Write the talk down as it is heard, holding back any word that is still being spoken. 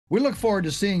We look forward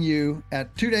to seeing you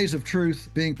at 2 Days of Truth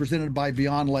being presented by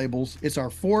Beyond Labels. It's our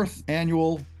 4th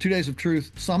annual 2 Days of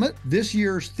Truth Summit. This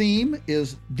year's theme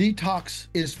is Detox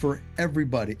is for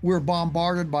Everybody. We're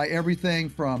bombarded by everything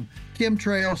from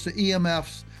chemtrails to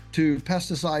EMFs to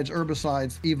pesticides,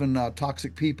 herbicides, even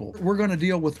toxic people. We're going to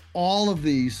deal with all of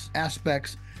these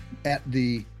aspects at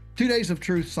the 2 Days of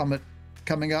Truth Summit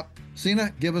coming up.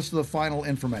 Sina, give us the final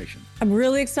information. I'm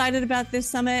really excited about this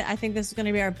summit. I think this is going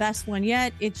to be our best one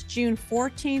yet. It's June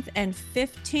 14th and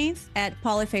 15th at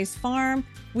Polyface Farm.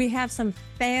 We have some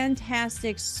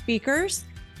fantastic speakers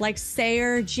like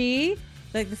Sayer G,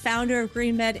 the founder of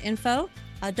Green Med Info,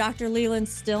 Dr. Leland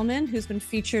Stillman, who's been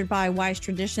featured by Wise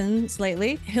Traditions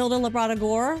lately, Hilda Labrada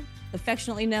Gore,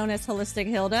 affectionately known as Holistic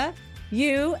Hilda,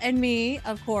 you and me,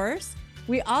 of course.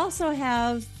 We also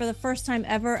have, for the first time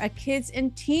ever, a kids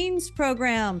and teens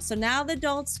program. So now the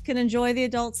adults can enjoy the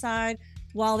adult side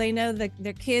while they know that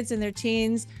their kids and their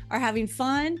teens are having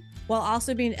fun, while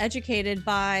also being educated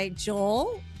by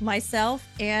Joel, myself,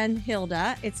 and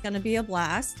Hilda. It's going to be a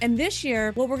blast. And this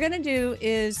year, what we're going to do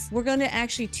is we're going to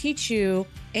actually teach you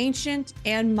ancient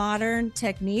and modern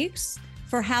techniques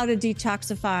for how to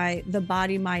detoxify the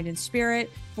body, mind, and spirit.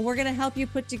 And we're going to help you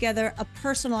put together a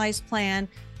personalized plan,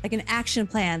 like an action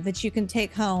plan that you can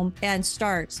take home and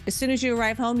start. As soon as you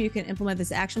arrive home, you can implement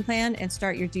this action plan and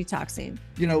start your detoxing.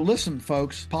 You know, listen,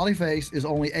 folks, Polyface is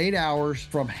only 8 hours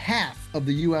from half of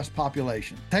the U.S.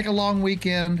 population. Take a long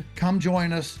weekend, come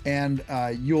join us, and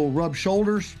you'll rub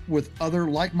shoulders with other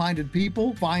like-minded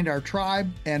people, find our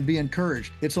tribe, and be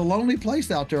encouraged. It's a lonely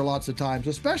place out there lots of times,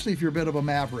 especially if you're a bit of a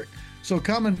maverick. So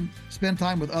come and spend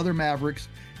time with other mavericks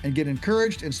and get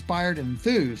encouraged, inspired, and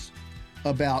enthused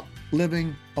about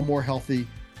living a more healthy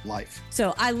life.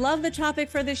 So I love the topic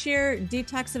for this year,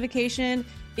 detoxification.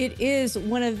 It is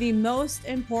one of the most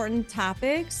important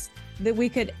topics that we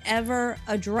could ever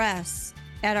address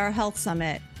at our health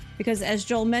summit. Because as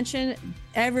Joel mentioned,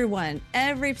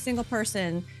 every single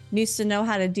person needs to know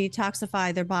how to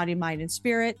detoxify their body, mind, and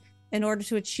spirit in order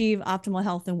to achieve optimal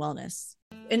health and wellness.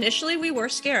 Initially, we were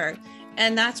scared.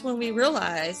 And that's when we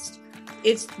realized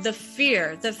it's the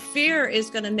fear. The fear is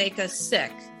going to make us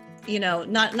sick, you know,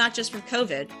 not just from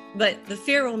COVID, but the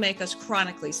fear will make us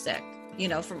chronically sick, you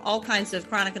know, from all kinds of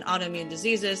chronic and autoimmune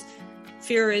diseases.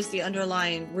 Fear is the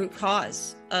underlying root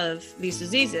cause of these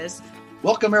diseases.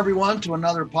 Welcome, everyone, to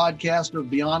another podcast of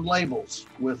Beyond Labels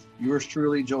with yours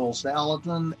truly, Joel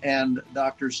Salatin and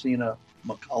Dr. Sina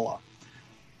McCullough.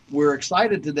 We're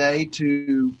excited today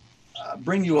to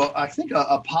bring you,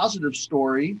 a positive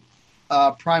story,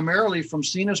 primarily from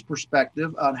Sina's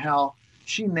perspective on how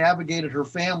she navigated her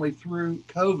family through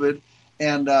COVID,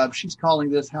 and she's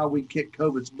calling this how we kick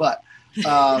COVID's butt.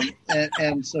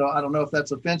 And so I don't know if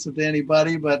that's offensive to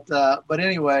anybody, but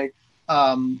anyway,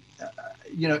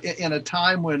 you know, in a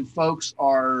time when folks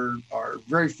are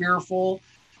very fearful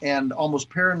and almost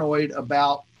paranoid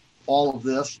about all of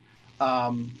this,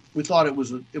 we thought it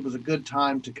was a good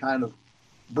time to kind of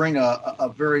bring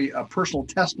a very personal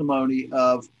testimony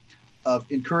of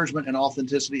encouragement and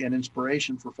authenticity and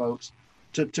inspiration for folks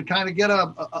to kind of get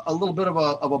a little bit of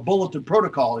a bulleted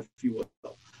protocol, if you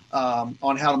will,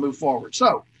 on how to move forward.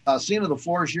 So, Sina, the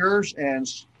floor is yours, and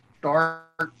start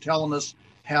telling us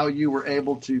how you were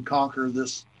able to conquer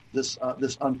this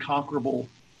unconquerable,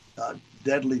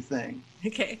 deadly thing.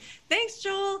 Okay, thanks,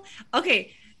 Joel.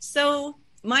 Okay, so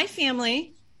my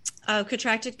family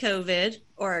contracted COVID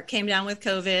or came down with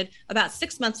COVID about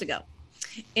 6 months ago.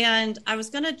 And I was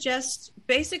going to just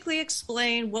basically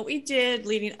explain what we did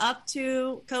leading up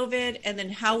to COVID and then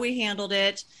how we handled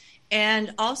it.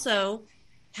 And also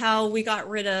how we got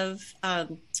rid of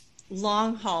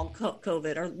long haul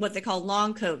COVID, or what they call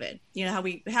long COVID. You know,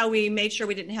 how we made sure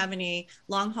we didn't have any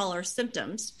long hauler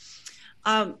symptoms.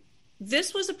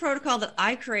 This was a protocol that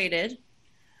I created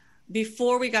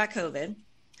before we got COVID,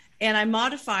 and I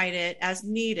modified it as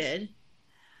needed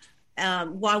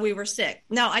while we were sick.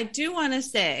 Now, I do want to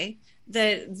say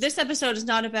that this episode is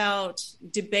not about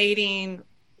debating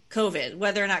COVID,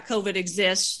 whether or not COVID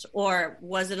exists, or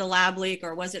was it a lab leak,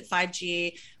 or was it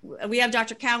 5G? We have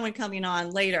Dr. Cowan coming on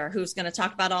later who's going to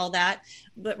talk about all that.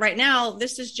 But right now,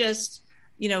 this is just,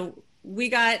 you know, we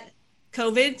got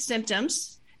COVID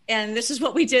symptoms, and this is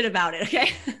what we did about it.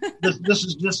 Okay. This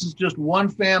is just one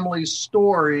family's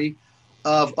story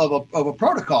of a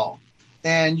protocol,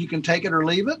 and you can take it or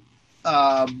leave it.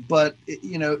 But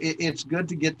you know, it's good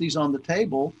to get these on the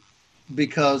table,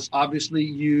 because obviously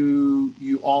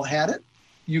you all had it,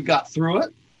 you got through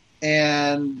it,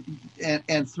 and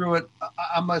through it,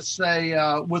 I must say,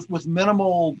 with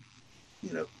minimal,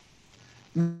 you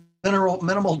know,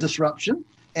 minimal disruption,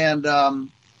 and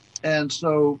And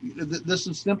so this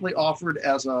is simply offered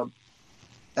as a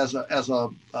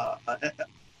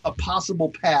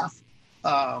possible path,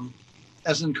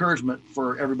 as encouragement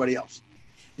for everybody else.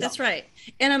 That's right.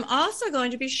 And I'm also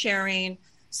going to be sharing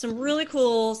some really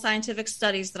cool scientific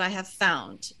studies that I have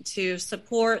found to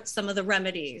support some of the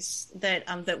remedies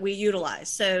that we utilize.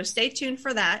 So stay tuned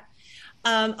for that.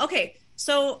 Okay,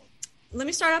 so let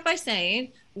me start out by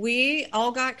saying we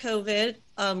all got COVID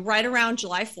right around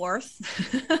July 4th.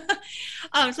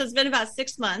 So it's been about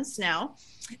 6 months now.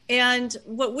 And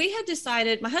what we had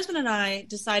decided, my husband and I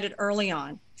decided early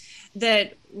on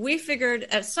that we figured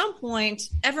at some point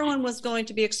everyone was going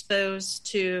to be exposed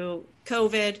to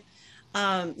COVID,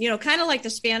 kind of like the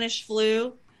Spanish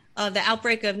flu, the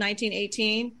outbreak of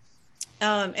 1918,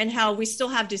 and how we still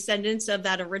have descendants of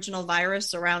that original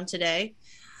virus around today.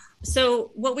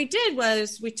 So what we did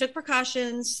was we took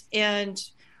precautions and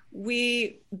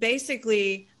we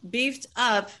basically beefed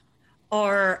up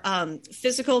our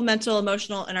physical, mental,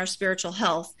 emotional, and our spiritual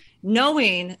health,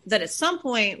 knowing that at some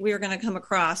point we were going to come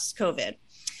across COVID.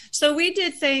 So we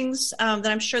did things that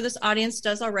I'm sure this audience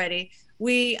does already.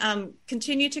 We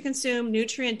continue to consume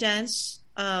nutrient-dense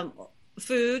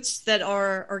foods that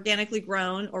are organically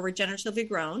grown or regeneratively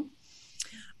grown.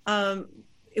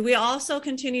 We also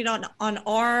continued on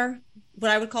our,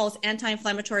 what I would call is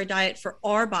anti-inflammatory diet for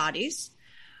our bodies,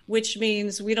 which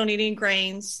means we don't eat any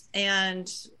grains and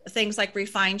things like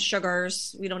refined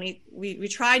sugars. We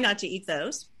try not to eat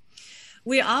those.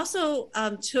 We also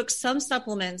took some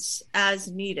supplements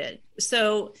as needed.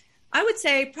 So I would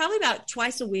say probably about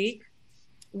twice a week,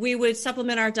 we would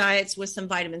supplement our diets with some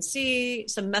vitamin C,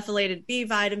 some methylated B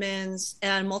vitamins,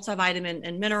 and multivitamin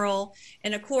and mineral.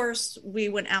 And of course, we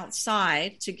went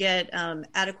outside to get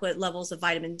adequate levels of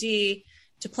vitamin D,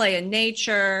 to play in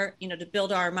nature, to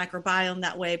build our microbiome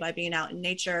that way by being out in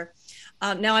nature.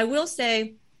 Now, I will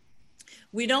say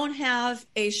we don't have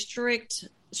a strict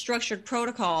structured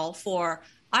protocol for,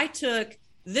 I took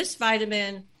this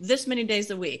vitamin this many days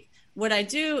a week. What I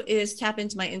do is tap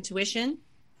into my intuition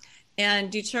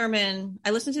and determine,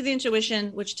 I listen to the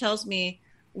intuition, which tells me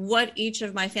what each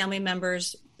of my family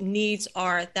members' needs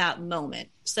are at that moment.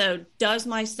 So does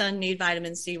my son need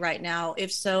vitamin C right now?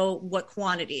 If so, what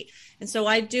quantity? And so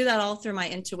I do that all through my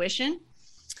intuition.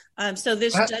 So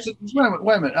this does.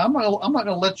 Wait a minute. I'm not going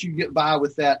to let you get by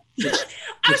with that.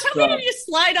 I'm going to just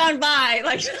slide on by,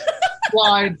 like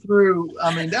slide through.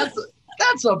 I mean, that's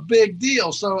a big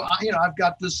deal. So I've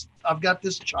got this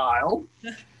child,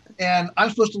 and I'm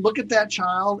supposed to look at that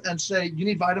child and say, "You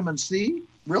need vitamin C?"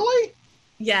 Really?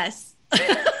 Yes.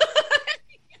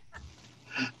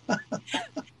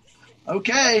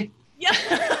 Okay.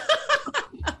 Yeah.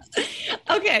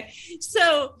 Okay.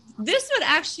 So this would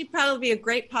actually probably be a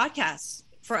great podcast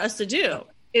for us to do,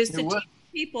 is to teach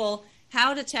people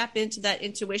how to tap into that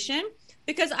intuition,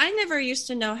 because I never used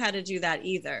to know how to do that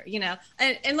either,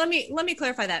 and let me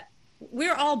clarify that.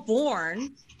 We're all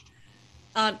born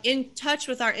in touch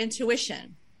with our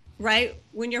intuition, right?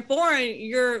 When you're born,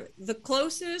 you're the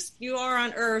closest you are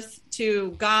on earth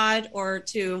to God or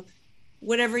to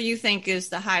whatever you think is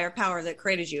the higher power that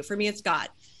created you. For me, it's God.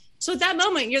 So at that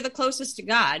moment, you're the closest to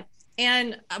God.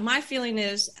 And my feeling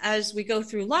is, as we go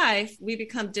through life, we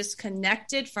become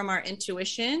disconnected from our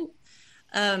intuition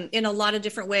in a lot of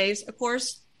different ways. Of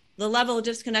course, the level of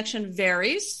disconnection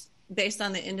varies based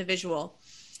on the individual.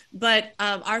 But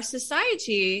our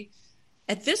society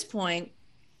at this point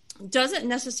doesn't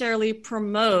necessarily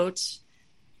promote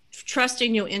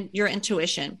trusting your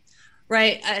intuition.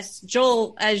 Right. As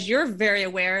Joel, as you're very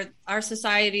aware, our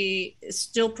society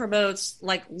still promotes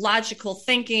like logical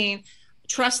thinking,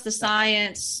 trust the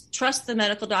science, trust the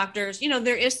medical doctors.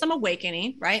 There is some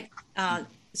awakening, right?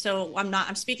 So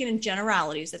I'm speaking in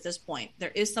generalities at this point.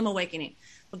 There is some awakening,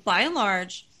 but by and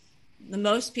large, the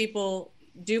most people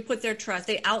do put their trust.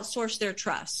 They outsource their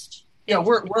trust. Yeah,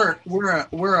 we're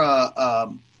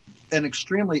an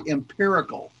extremely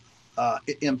empirical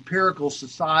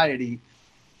society.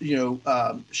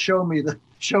 Show me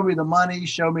the money,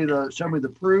 show me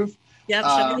the proof. Yep,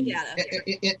 show me the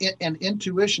data. And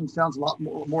intuition sounds a lot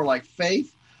more like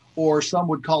faith, or some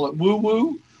would call it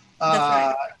woo-woo.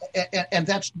 That's right. And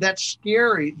that's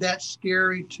scary. That's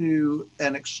scary to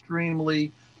an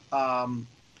extremely to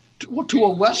a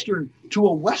Western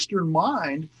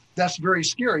mind. That's very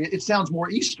scary. It sounds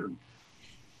more Eastern.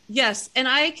 Yes, and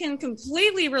I can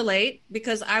completely relate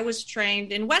because I was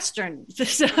trained in Western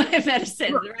medicine,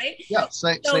 sure. Right? Yeah,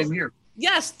 same here.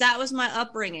 Yes, that was my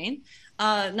upbringing.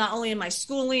 Not only in my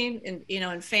schooling,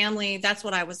 in family, that's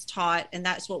what I was taught, and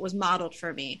that's what was modeled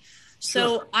for me.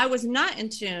 So sure. I was not in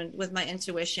tune with my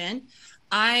intuition.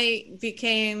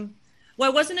 Well,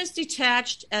 I wasn't as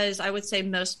detached as I would say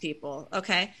most people.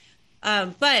 Okay.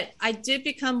 But I did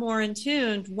become more in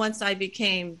tune once I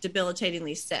became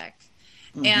debilitatingly sick.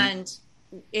 Mm-hmm. And,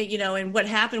 and what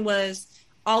happened was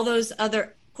all those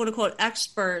other quote unquote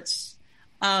experts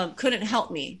couldn't help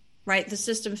me, right? The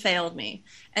system failed me.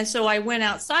 And so I went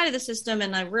outside of the system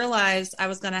and I realized I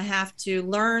was going to have to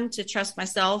learn to trust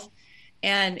myself.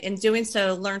 And in doing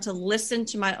so, learn to listen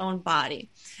to my own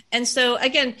body. And so,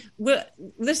 again,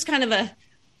 this kind of I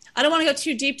don't want to go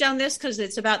too deep down this because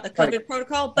it's about the COVID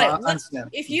protocol. But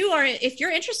if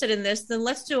you're interested in this, then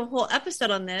let's do a whole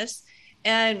episode on this,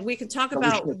 and we can talk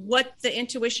about what the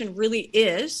intuition really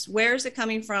is, where is it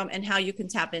coming from, and how you can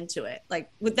tap into it. Like,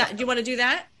 with that, do you want to do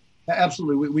that?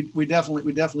 Absolutely, we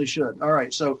definitely should. All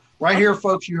right, so here,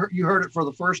 folks, you heard it for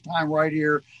the first time right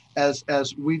here as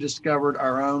we discovered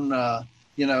our own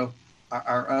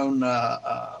our own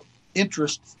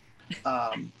interests.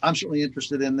 I'm certainly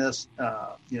interested in this,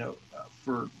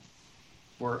 for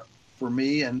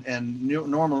me, and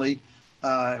normally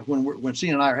when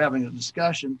Sina and I are having a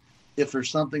discussion, if there's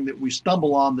something that we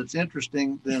stumble on that's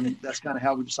interesting, then that's kind of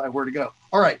how we decide where to go.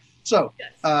 All right. So,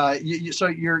 yes. So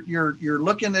you're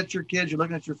looking at your kids, you're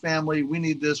looking at your family. We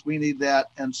need this, we need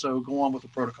that, and so go on with the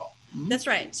protocol. Mm-hmm. That's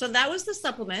right. So that was the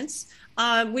supplements.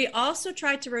 We also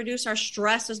tried to reduce our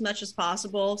stress as much as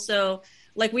possible. So,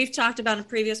 like we've talked about in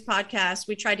previous podcasts,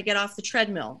 we tried to get off the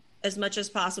treadmill as much as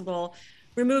possible,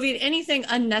 removing anything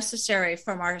unnecessary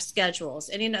from our schedules,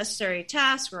 any necessary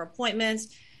tasks or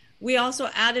appointments. We also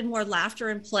added more laughter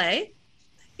and play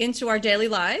into our daily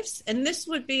lives. And this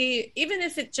would be, even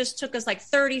if it just took us like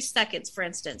 30 seconds, for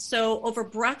instance. So over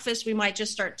breakfast, we might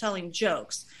just start telling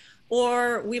jokes,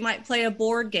 or we might play a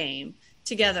board game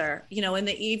together, in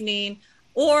the evening,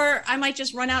 or I might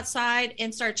just run outside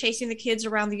and start chasing the kids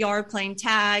around the yard playing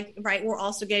tag, right? We're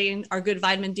also getting our good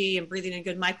vitamin D and breathing in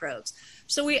good microbes.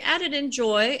 So we added in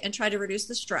joy and try to reduce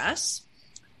the stress.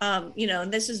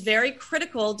 And this is very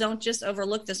critical. Don't just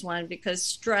overlook this one, because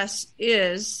stress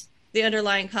is the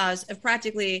underlying cause of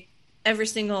practically every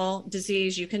single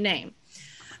disease you can name.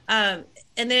 And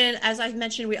then, as I've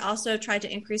mentioned, we also tried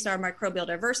to increase our microbial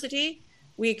diversity.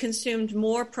 We consumed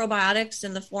more probiotics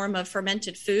in the form of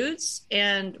fermented foods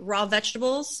and raw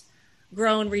vegetables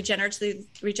grown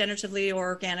regeneratively or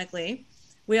organically.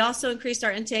 We also increased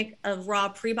our intake of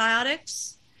raw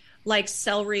prebiotics like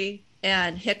celery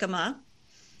and jicama.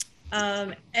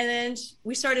 And then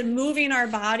we started moving our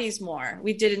bodies more.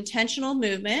 We did intentional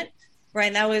movement,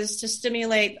 right? That was to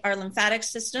stimulate our lymphatic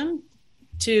system,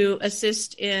 to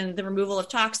assist in the removal of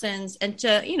toxins, and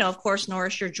to, of course,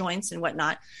 nourish your joints and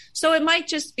whatnot. So it might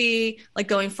just be like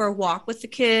going for a walk with the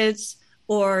kids,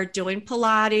 or doing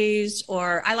Pilates,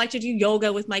 or I like to do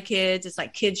yoga with my kids. It's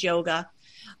like kids yoga,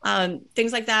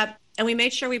 things like that. And we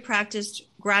made sure we practiced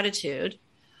gratitude.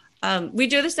 We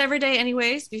do this every day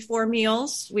anyways. Before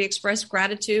meals, we express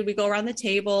gratitude. We go around the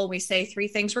table. We say 3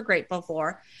 things we're grateful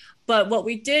for. But what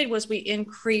we did was we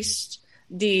increased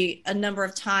a number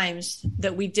of times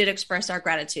that we did express our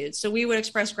gratitude. So we would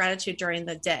express gratitude during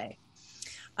the day.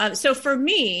 So for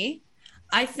me,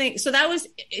 I think, so that was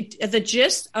the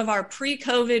gist of our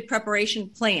pre-COVID preparation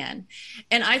plan.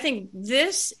 And I think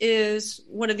this is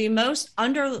one of the most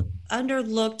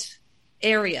underlooked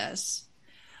areas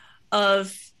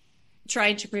of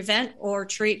trying to prevent or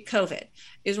treat COVID,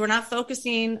 is we're not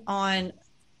focusing on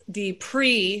the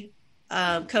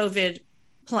pre-COVID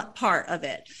part of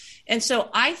it. And so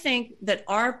I think that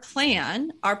our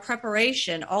plan, our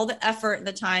preparation, all the effort,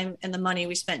 the time, and the money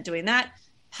we spent doing that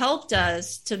helped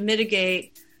us to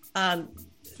mitigate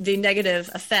the negative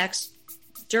effects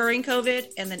during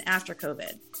COVID and then after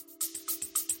COVID.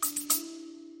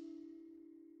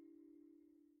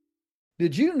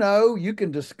 Did you know you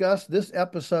can discuss this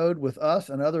episode with us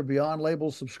and other Beyond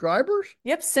Labels subscribers?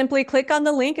 Yep. Simply click on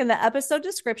the link in the episode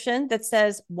description that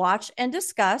says watch and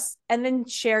discuss, and then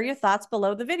share your thoughts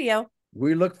below the video.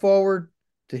 We look forward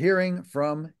to hearing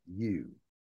from you.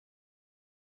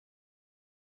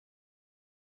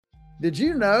 Did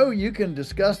you know you can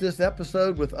discuss this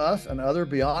episode with us and other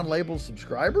Beyond Labels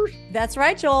subscribers? That's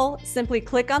right, Joel. Simply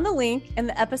click on the link in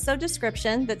the episode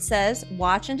description that says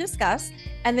watch and discuss,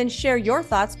 and then share your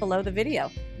thoughts below the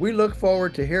video. We look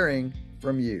forward to hearing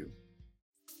from you.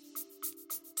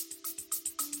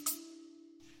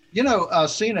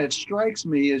 Sina, it strikes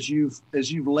me as you've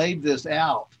laid this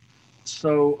out,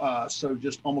 so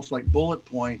just almost like bullet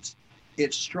points.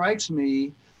 It strikes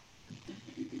me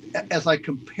as I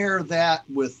compare that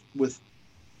with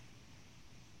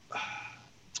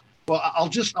I'll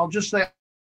just say,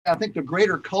 I think the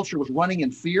greater culture was running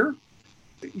in fear,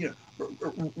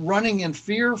 running in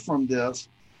fear from this.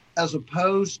 as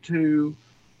opposed to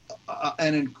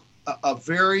a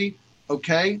very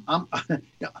okay. I'm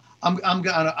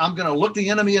gonna look the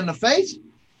enemy in the face,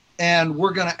 and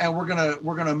we're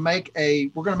gonna make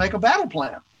a battle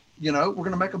plan. You know, we're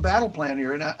gonna make a battle plan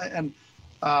here,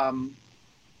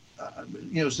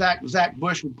 you know, Zach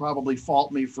Bush would probably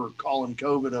fault me for calling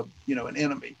COVID an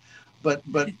enemy, but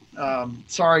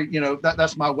sorry, you know,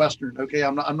 that's my Western. Okay,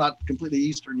 I'm not completely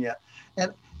Eastern yet,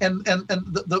 and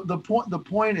the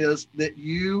point is that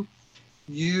you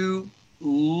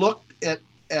looked at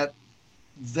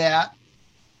that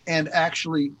and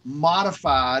actually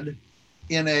modified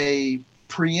in a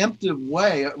preemptive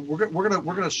way. We're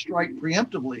gonna strike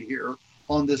preemptively here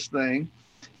on this thing,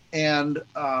 and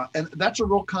that's a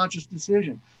real conscious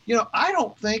decision. You know, I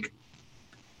don't think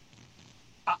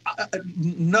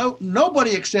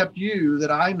nobody except you that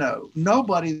I know,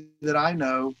 nobody that I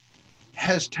know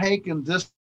has taken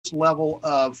this level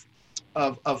of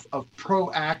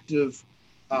proactive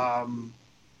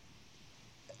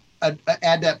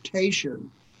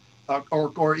adaptation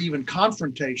or even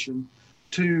confrontation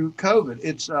to COVID.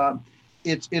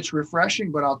 It's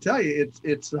refreshing, but I'll tell you,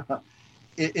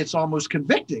 it's almost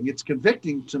convicting. It's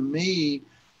convicting to me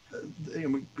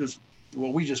because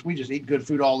we just eat good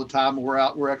food all the time.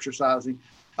 We're exercising.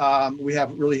 We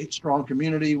have a really strong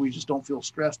community. We just don't feel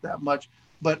stressed that much.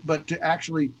 But to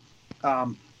actually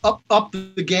up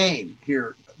the game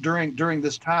here during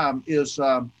this time is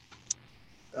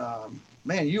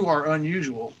man, you are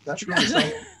unusual. That's really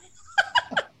something.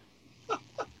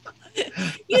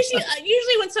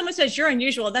 Usually when someone says you're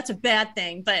unusual, that's a bad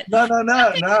thing. But no.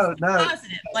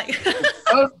 Positive, like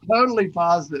totally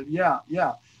positive. Yeah.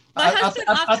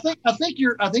 I think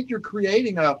you're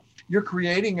creating a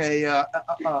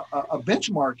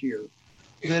benchmark here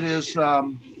that is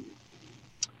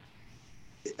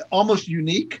almost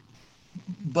unique,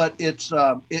 but it's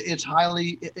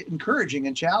highly encouraging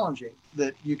and challenging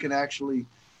that you can actually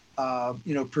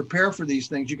prepare for these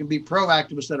things. You can be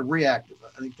proactive instead of reactive.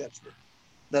 I think that's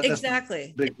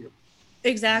exactly the big deal.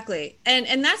 Exactly.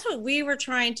 And that's what we were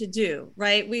trying to do,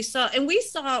 right? We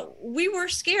were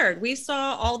scared. We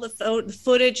saw all the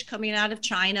footage coming out of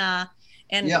China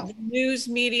and the news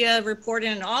media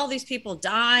reporting all these people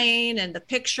dying and the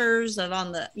pictures of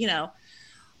on the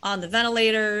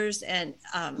ventilators. And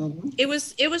it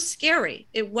was scary.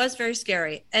 It was very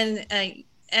scary. And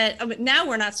now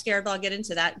we're not scared, but I'll get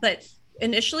into that. But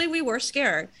initially we were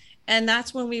scared. And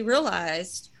that's when we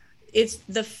realized it's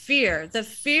the fear. The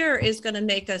fear is going to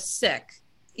make us sick,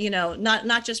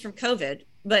 not just from COVID,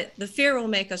 but the fear will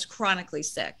make us chronically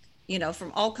sick,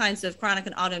 from all kinds of chronic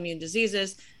and autoimmune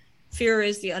diseases. Fear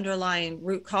is the underlying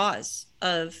root cause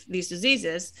of these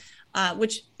diseases,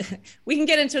 which we can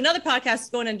get into another podcast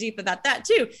going in deep about that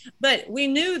too. But we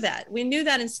knew that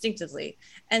instinctively.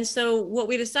 And so what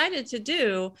we decided to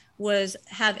do was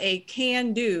have a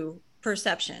can-do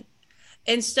perception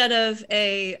instead of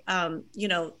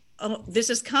this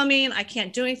is coming, I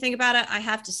can't do anything about it, I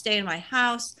have to stay in my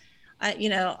house,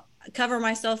 cover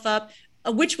myself up,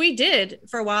 which we did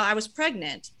for a while. I was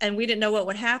pregnant and we didn't know what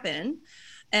would happen.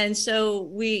 And so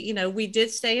we did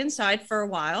stay inside for a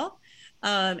while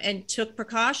and took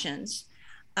precautions.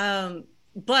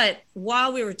 But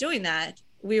while we were doing that,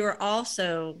 we were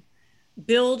also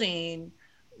building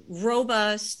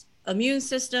robust immune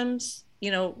systems,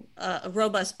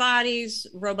 robust bodies,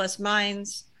 robust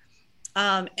minds.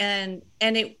 And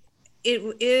it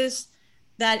is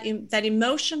that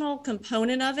emotional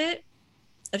component of it,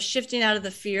 of shifting out of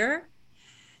the fear,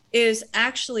 is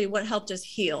actually what helped us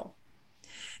heal.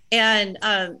 And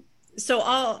so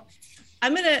I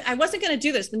wasn't going to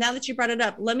do this, but now that you brought it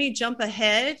up, let me jump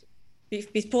ahead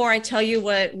before I tell you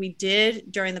what we did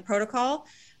during the protocol.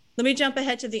 Let me jump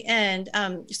ahead to the end.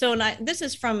 I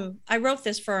wrote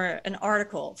this for an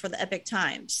article for the Epoch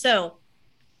Times. So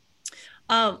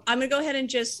I'm going to go ahead and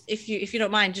just, if you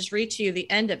don't mind, just read to you the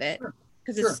end of it,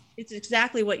 because it's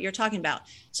exactly what you're talking about.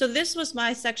 So this was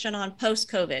my section on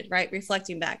post-COVID, right?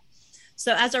 Reflecting back.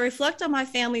 So as I reflect on my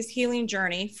family's healing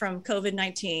journey from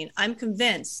COVID-19, I'm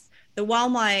convinced that while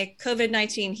my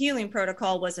COVID-19 healing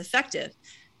protocol was effective,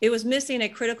 it was missing a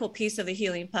critical piece of the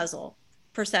healing puzzle: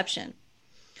 perception.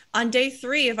 On day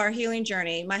 3 of our healing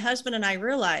journey, my husband and I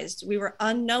realized we were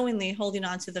unknowingly holding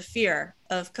on to the fear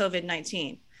of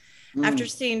COVID-19. After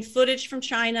seeing footage from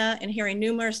China and hearing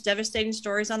numerous devastating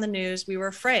stories on the news, we were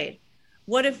afraid.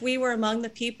 What if we were among the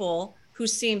people who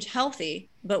seemed healthy,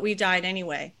 but we died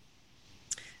anyway?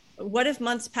 What if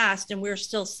months passed and we were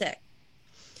still sick?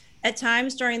 At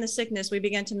times during the sickness, we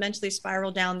began to mentally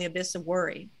spiral down the abyss of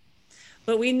worry.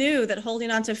 But we knew that holding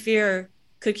on to fear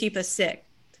could keep us sick.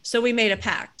 So we made a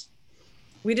pact.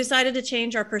 We decided to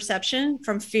change our perception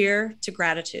from fear to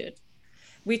gratitude.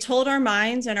 We told our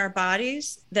minds and our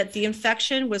bodies that the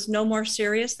infection was no more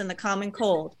serious than the common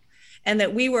cold and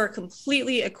that we were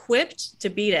completely equipped to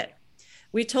beat it.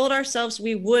 We told ourselves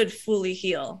we would fully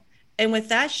heal. And with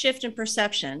that shift in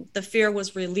perception, the fear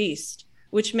was released,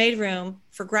 which made room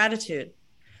for gratitude.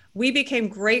 We became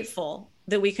grateful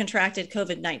that we contracted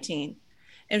COVID-19.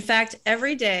 In fact,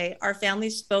 every day our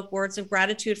families spoke words of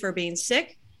gratitude for being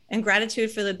sick and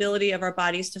gratitude for the ability of our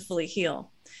bodies to fully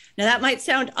heal. Now, that might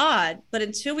sound odd, but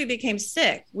until we became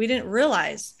sick, we didn't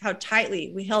realize how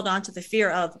tightly we held on to the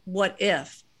fear of what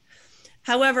if.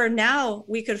 However, now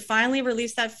we could finally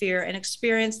release that fear and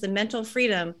experience the mental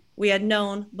freedom we had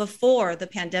known before the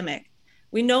pandemic.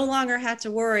 We no longer had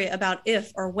to worry about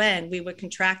if or when we would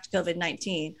contract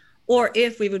COVID-19 or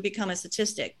if we would become a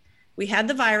statistic. We had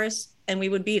the virus and we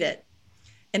would beat it.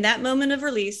 In that moment of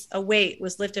release, a weight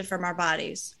was lifted from our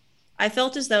bodies. I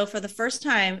felt as though for the first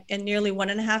time in nearly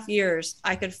 1.5 years,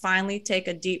 I could finally take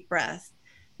a deep breath.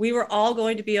 We were all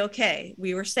going to be okay.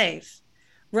 We were safe.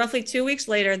 Roughly 2 weeks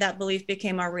later, that belief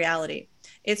became our reality.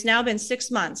 It's now been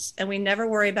 6 months and we never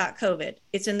worry about COVID.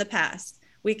 It's in the past.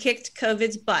 We kicked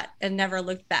COVID's butt and never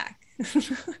looked back.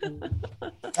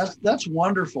 That's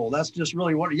wonderful. That's just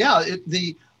really wonderful. Yeah,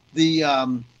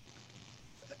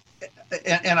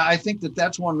 and I think that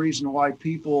that's one reason why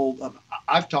people,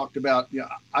 I've talked about,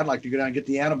 I'd like to go down and get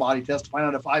the antibody test to find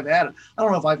out if I've had it. I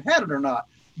don't know if I've had it or not,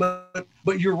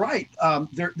 but you're right.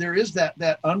 There is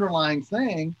that underlying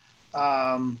thing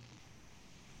of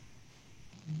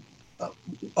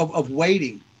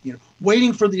waiting,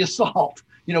 waiting for the assault,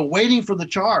 waiting for the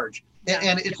charge.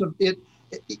 And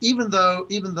even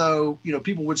though,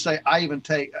 people would say, I even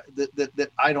take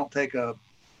that I don't take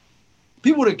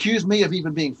people would accuse me of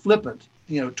even being flippant,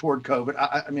 toward COVID.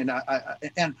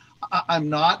 I'm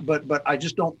not, but I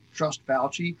just don't trust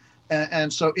Fauci.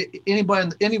 And so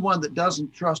anyone that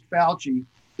doesn't trust Fauci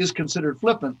is considered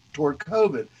flippant toward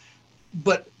COVID.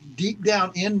 But deep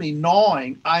down in me,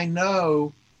 gnawing, I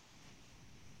know,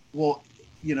 well,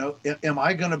 am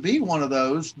I going to be one of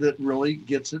those that really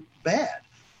gets it bad?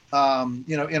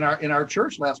 In our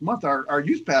church last month, our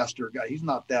youth pastor guy, he's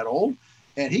not that old,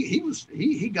 and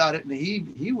he got it, and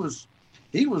he was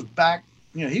back,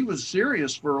 he was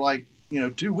serious for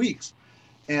 2 weeks,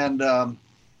 and when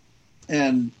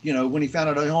he found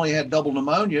out he only had double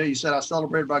pneumonia, he said, I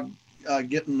celebrated by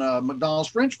getting McDonald's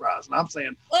French fries, and I'm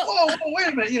saying, whoa, wait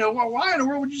a minute, why in the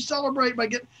world would you celebrate by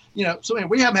getting, so anyway,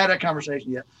 we haven't had that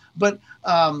conversation yet, but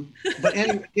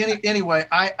anyway,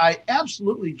 I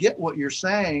absolutely get what you're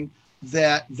saying,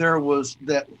 that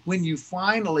when you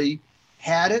finally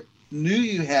had it, knew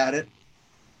you had it,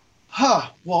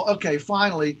 well, okay,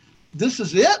 finally, this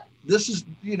is it. This is,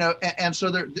 and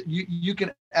so there, you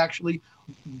can actually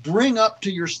bring up to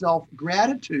yourself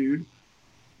gratitude.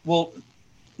 Well,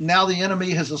 now the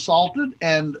enemy has assaulted,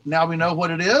 and now we know what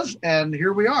it is, and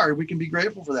here we are. We can be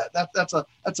grateful for that. That's a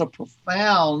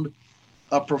profound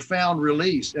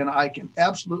release, and I can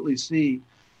absolutely see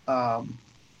how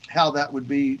that would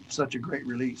be such a great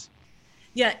release.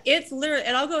 Yeah, it's literally,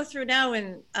 and I'll go through now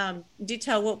and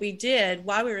detail what we did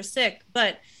while we were sick.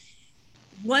 But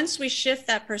once we shift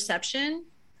that perception,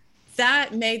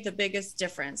 that made the biggest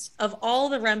difference. Of all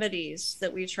the remedies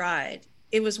that we tried,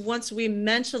 it was once we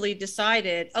mentally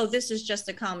decided, oh, this is just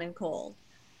a common cold,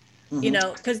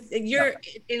 because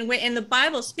and the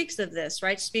Bible speaks of this,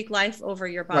 right? Speak life over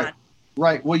your body.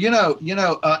 Right. Well,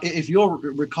 if you'll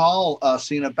recall,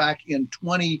 Sina, back in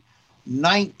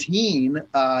 2019,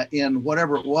 in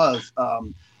whatever it was,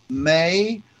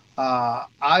 May,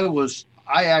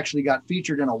 I actually got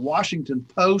featured in a Washington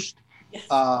Post, yes,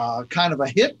 kind of a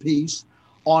hit piece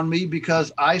on me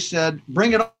because I said,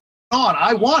 bring it on.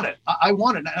 I want it. I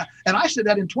want it. And I said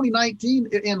that in 2019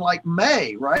 in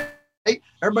May, right?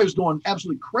 Everybody was going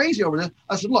absolutely crazy over this.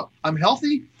 I said, look, I'm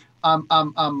healthy. I'm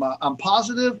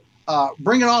positive.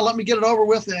 Bring it on. Let me get it over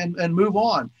with and move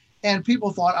on. And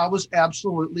people thought I was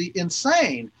absolutely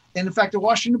insane. And in fact, the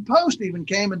Washington Post even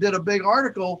came and did a big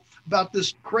article about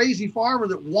this crazy farmer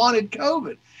that wanted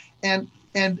COVID. And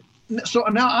so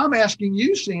now I'm asking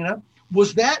you, Sina,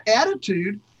 was that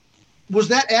attitude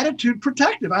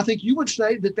protective? I think you would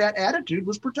say that attitude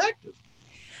was protective.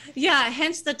 Yeah,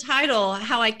 hence the title,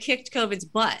 How I Kicked COVID's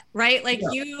Butt, right?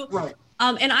 Right.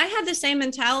 And I had the same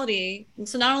mentality.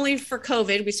 So not only for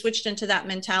COVID, we switched into that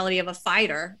mentality of a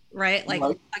fighter, right? Like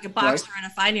a boxer in a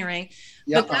fighting ring.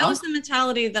 Yeah, but that was the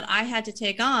mentality that I had to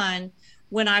take on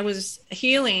when I was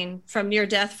healing from near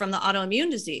death from the autoimmune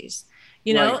disease.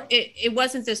 It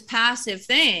wasn't this passive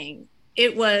thing.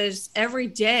 It was every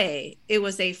day. It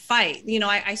was a fight.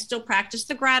 I still practice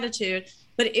the gratitude,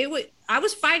 but I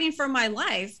was fighting for my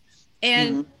life.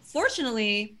 And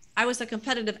fortunately, I was a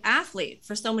competitive athlete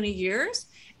for so many years.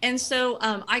 And so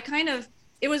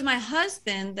it was my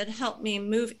husband that helped me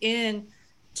move in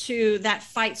to that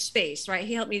fight space, right?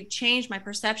 He helped me change my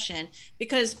perception,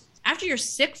 because after you're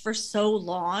sick for so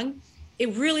long,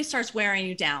 it really starts wearing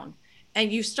you down,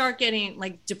 and you start getting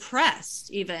like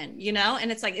depressed even,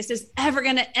 and it's like, is this ever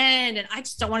going to end? And I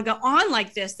just don't want to go on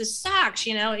like this. This sucks,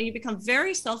 and you become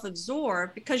very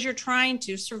self-absorbed because you're trying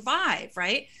to survive,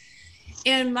 right?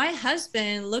 And my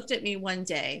husband looked at me one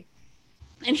day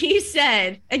and he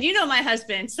said, and my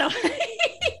husband, so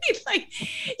like,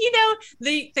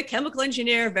 the chemical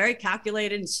engineer, very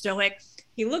calculated and stoic.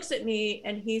 He looks at me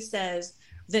and he says,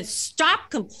 then stop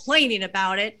complaining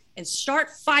about it and start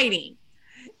fighting.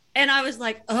 And I was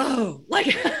like, oh,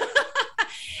 like,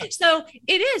 so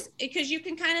it is, because you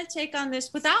can kind of take on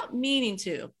this without meaning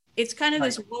to. It's kind of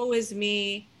this woe is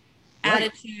me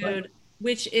attitude,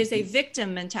 which is a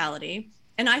victim mentality.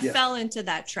 And I fell into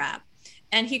that trap.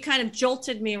 And he kind of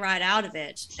jolted me right out of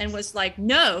it and was like,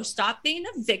 no, stop being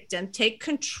a victim, take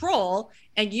control,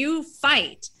 and you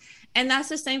fight. And that's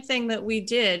the same thing that we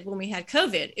did when we had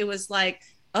COVID. It was like,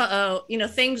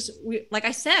 like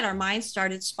I said, our minds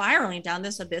started spiraling down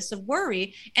this abyss of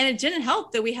worry. And it didn't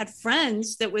help that we had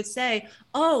friends that would say,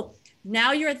 oh,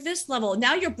 now you're at this level.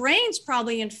 Now your brain's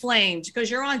probably inflamed because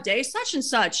you're on day such and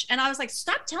such. And I was like,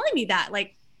 stop telling me that.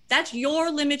 Like, that's your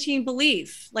limiting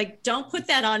belief. Like, don't put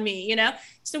that on me,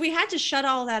 So we had to shut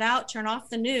all that out, turn off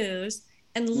the news,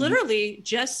 and literally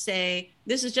just say,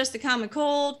 this is just a common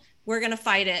cold. We're going to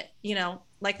fight it,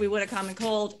 like we would a common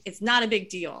cold. It's not a big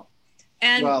deal.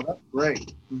 And wow, that's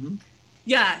great. Mm-hmm.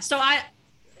 Yeah. So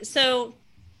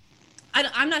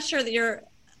I'm not sure that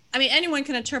anyone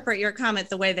can interpret your comment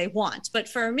the way they want, but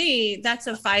for me, that's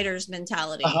a fighter's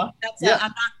mentality. I'm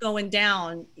not going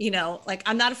down, like,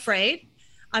 I'm not afraid.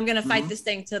 I'm going to fight this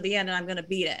thing till the end, and I'm going to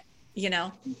beat it,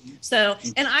 So,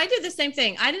 and I did the same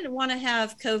thing. I didn't want to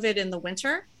have COVID in the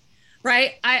winter,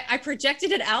 right? I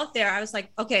projected it out there. I was like,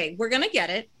 okay, we're going to get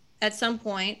it at some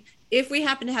point. If we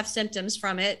happen to have symptoms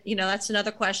from it, that's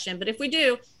another question. But if we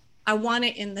do, I want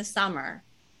it in the summer,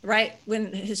 right?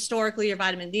 When historically your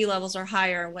vitamin D levels are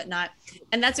higher and whatnot.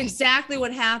 And that's exactly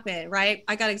what happened, right?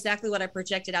 I got exactly what I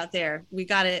projected out there. We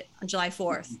got it on July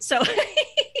 4th. So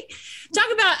talk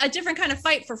about a different kind of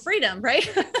fight for freedom, right?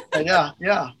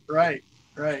 Yeah, right.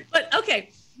 But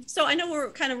okay, so I know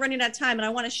we're kind of running out of time, and I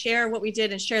want to share what we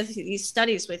did and share these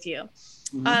studies with you.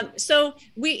 So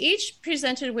we each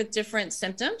presented with different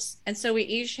symptoms, and so we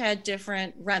each had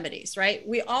different remedies, right?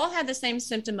 We all had the same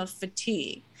symptom of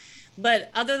fatigue,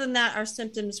 but other than that, our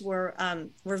symptoms were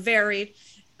varied.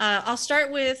 I'll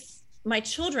start with my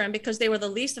children because they were the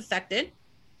least affected.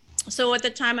 So at the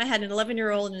time, I had an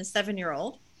 11-year-old and a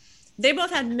 7-year-old. They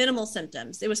both had minimal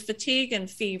symptoms. It was fatigue and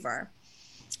fever.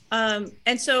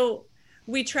 And so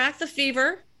we tracked the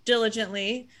fever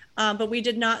diligently, but we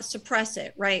did not suppress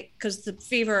it, right? Because the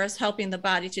fever is helping the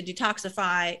body to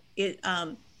detoxify. It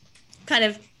kind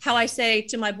of, how I say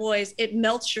to my boys, it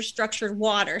melts your structured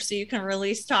water so you can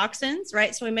release toxins,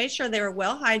 right? So we made sure they were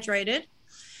well hydrated.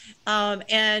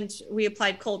 And we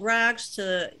applied cold rags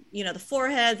to, the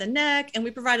forehead, the neck, and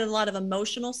we provided a lot of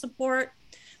emotional support,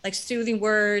 like soothing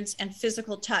words and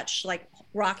physical touch, like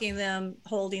rocking them,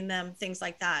 holding them, things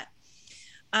like that.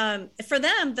 For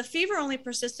them, the fever only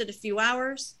persisted a few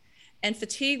hours, and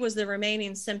fatigue was the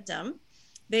remaining symptom.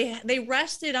 They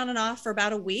rested on and off for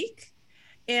about a week.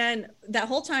 And that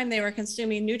whole time they were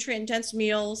consuming nutrient-dense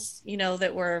meals,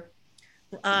 that were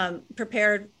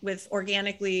prepared with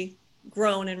organically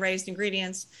grown and raised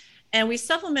ingredients. And we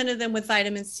supplemented them with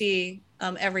vitamin C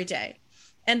every day.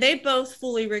 And they both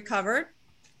fully recovered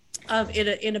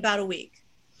in about a week.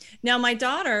 Now, my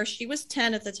daughter, she was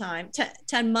 10 at the time,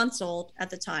 10 months old at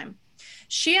the time.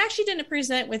 She actually didn't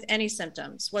present with any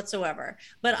symptoms whatsoever,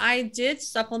 but I did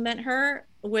supplement her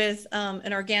with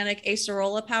an organic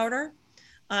acerola powder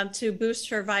to boost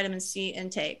her vitamin C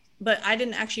intake. But I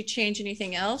didn't actually change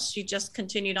anything else. She just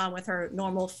continued on with her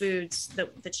normal foods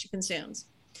that she consumes.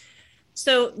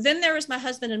 So then there was my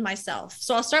husband and myself.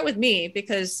 So I'll start with me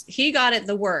because he got it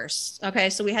the worst. Okay,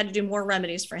 so we had to do more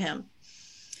remedies for him.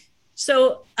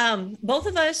 So both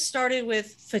of us started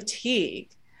with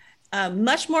fatigue,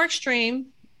 much more extreme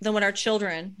than what our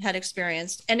children had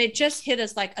experienced. And it just hit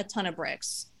us like a ton of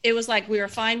bricks. It was like we were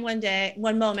fine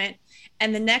one moment,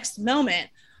 and the next moment,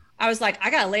 I was like, I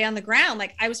got to lay on the ground.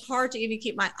 Like, I was hard to even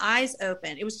keep my eyes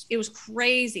open. It was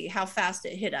crazy how fast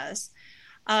it hit us.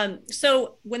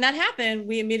 So when that happened,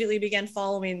 we immediately began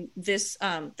following this,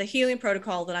 the healing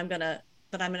protocol that I'm going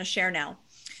to share now.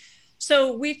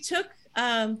 So we took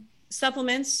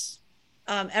supplements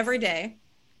every day.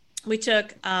 We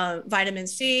took vitamin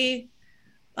C,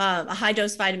 a high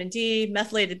dose vitamin D,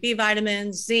 methylated B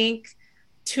vitamins, zinc,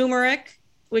 turmeric,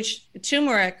 which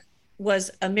turmeric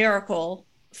was a miracle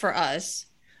for us,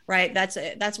 right?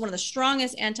 That's one of the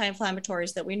strongest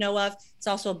anti-inflammatories that we know of. It's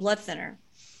also a blood thinner.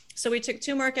 So we took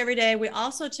turmeric every day. We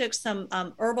also took some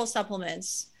herbal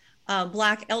supplements,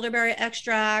 black elderberry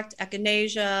extract,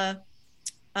 echinacea,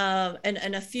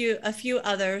 and a few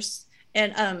others.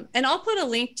 And I'll put a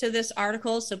link to this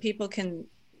article so people can,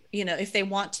 if they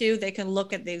want to, they can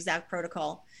look at the exact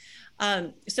protocol.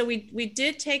 So we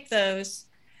did take those,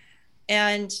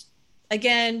 and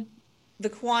again, the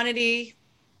quantity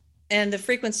and the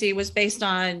frequency was based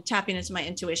on tapping into my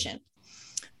intuition.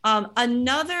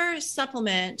 Another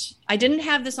supplement, I didn't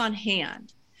have this on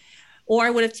hand, or I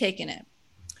would have taken it,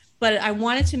 but I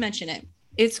wanted to mention it.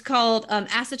 It's called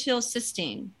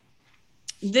acetylcysteine.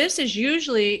 This is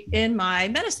usually in my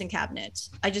medicine cabinet.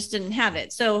 I just didn't have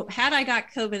it. So had I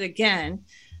got COVID again,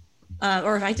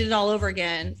 or if I did it all over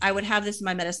again, I would have this in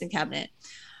my medicine cabinet.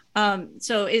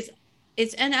 So it's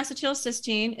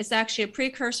N-acetylcysteine. It's actually a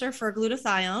precursor for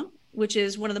glutathione, which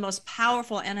is one of the most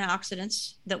powerful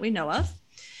antioxidants that we know of.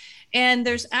 And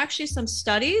there's actually some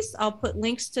studies. I'll put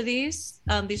links to these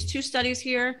two studies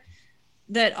here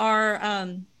that are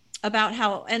about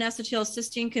how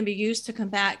N-acetylcysteine can be used to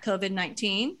combat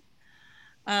COVID-19.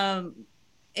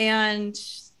 And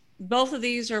both of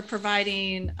these are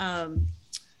providing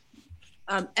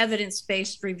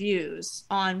evidence-based reviews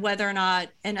on whether or not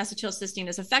N-acetylcysteine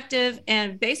is effective.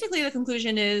 And basically the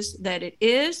conclusion is that it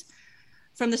is.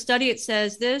 From the study, it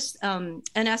says this,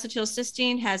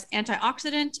 N-acetylcysteine has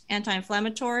antioxidant,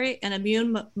 anti-inflammatory, and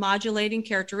immune modulating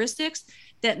characteristics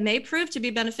that may prove to be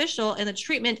beneficial in the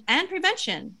treatment and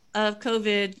prevention of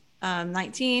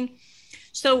COVID-19.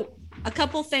 So a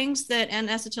couple things that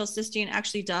N-acetylcysteine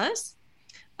actually does,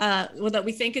 that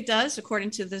we think it does,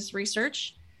 according to this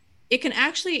research. It can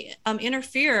actually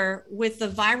interfere with the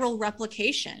viral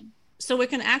replication. So it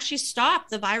can actually stop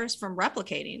the virus from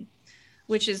replicating,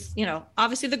 which is,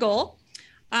 obviously the goal.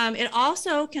 It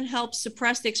also can help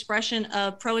suppress the expression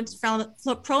of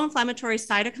pro-inflammatory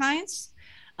cytokines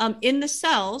in the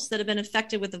cells that have been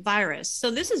infected with the virus.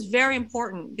 So this is very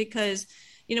important because,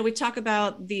 we talk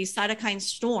about the cytokine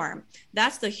storm.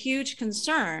 That's the huge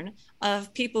concern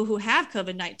of people who have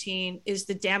COVID-19 is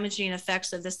the damaging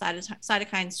effects of the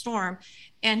cytokine storm.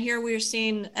 And here we are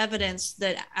seeing evidence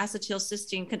that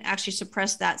acetylcysteine can actually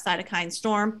suppress that cytokine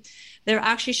storm. They're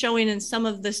actually showing in some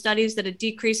of the studies that it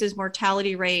decreases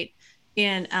mortality rate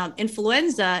in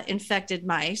influenza infected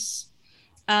mice.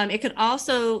 It can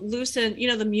also loosen,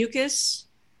 the mucus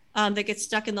that gets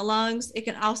stuck in the lungs. It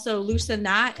can also loosen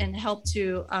that and help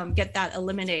to get that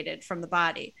eliminated from the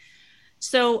body.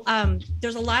 So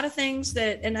there's a lot of things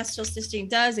that N-acetylcysteine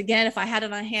does. Again, if I had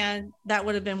it on hand, that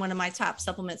would have been one of my top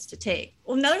supplements to take.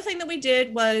 Well, another thing that we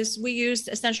did was we used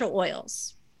essential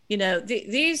oils.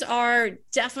 These are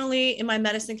definitely in my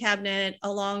medicine cabinet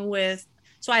along with,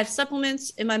 so I have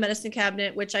supplements in my medicine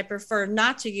cabinet, which I prefer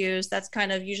not to use. That's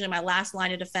kind of usually my last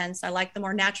line of defense. I like the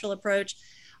more natural approach.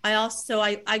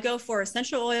 I go for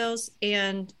essential oils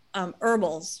and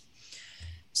herbals.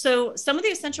 So some of the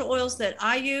essential oils that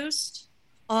I used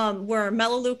were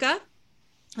Melaleuca,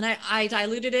 and I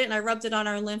diluted it and I rubbed it on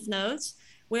our lymph nodes.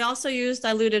 We also used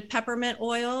diluted peppermint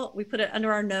oil. We put it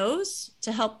under our nose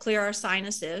to help clear our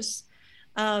sinuses.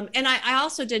 And I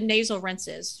also did nasal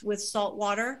rinses with salt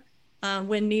water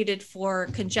when needed for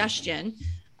congestion.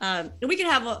 We could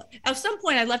have at some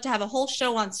point, I'd love to have a whole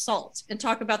show on salt and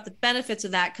talk about the benefits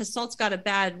of that, because salt's got a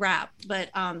bad rap. But,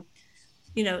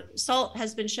 salt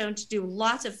has been shown to do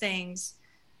lots of things,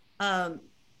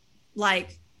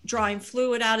 like drawing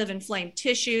fluid out of inflamed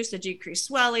tissues to decrease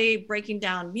swelling, breaking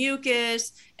down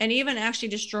mucus, and even actually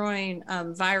destroying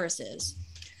viruses.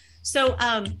 So,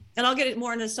 and I'll get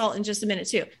more into salt in just a minute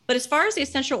too. But as far as the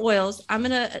essential oils, I'm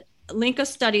going to link a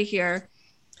study here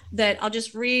that I'll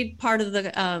just read part of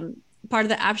the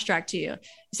abstract to you. It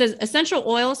says, essential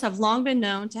oils have long been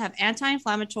known to have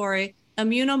anti-inflammatory,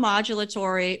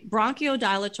 immunomodulatory,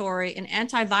 bronchodilatory, and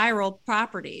antiviral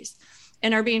properties,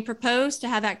 and are being proposed to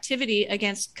have activity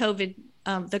against the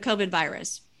COVID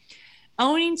virus.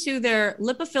 Owing to their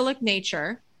lipophilic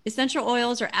nature, essential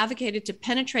oils are advocated to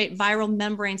penetrate viral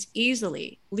membranes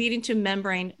easily, leading to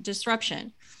membrane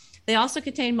disruption. They also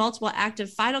contain multiple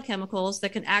active phytochemicals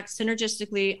that can act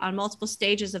synergistically on multiple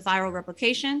stages of viral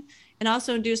replication and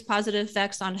also induce positive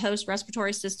effects on host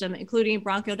respiratory system, including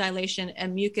bronchodilation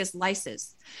and mucus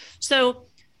lysis. So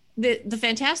the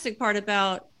fantastic part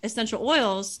about essential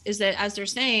oils is that, as they're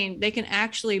saying, they can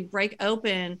actually break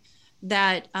open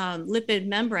that lipid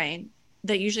membrane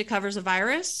that usually covers a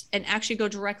virus and actually go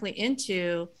directly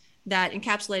into that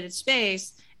encapsulated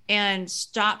space and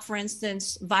stop, for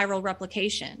instance, viral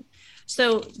replication.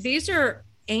 So these are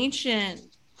ancient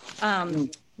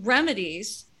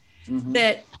remedies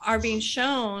that are being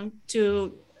shown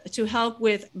to help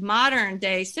with modern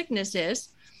day sicknesses.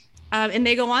 And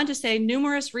they go on to say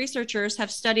numerous researchers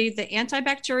have studied the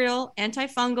antibacterial,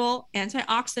 antifungal,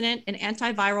 antioxidant, and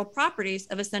antiviral properties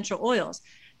of essential oils.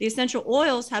 The essential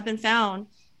oils have been found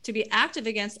to be active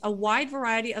against a wide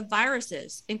variety of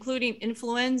viruses, including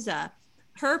influenza,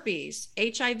 herpes,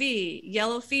 HIV,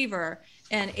 yellow fever,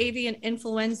 and avian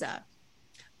influenza.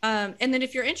 And then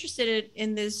if you're interested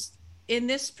in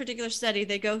this particular study,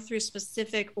 they go through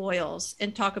specific oils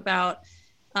and talk about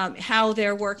how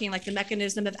they're working, like the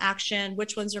mechanism of action,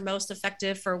 which ones are most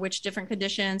effective for which different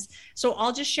conditions. So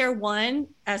I'll just share one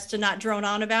as to not drone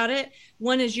on about it.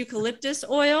 One is eucalyptus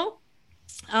oil.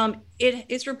 It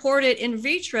is reported in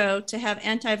vitro to have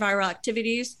antiviral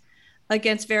activities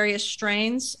against various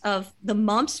strains of the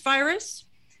mumps virus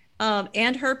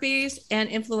and herpes and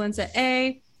influenza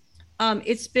A.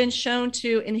 It's been shown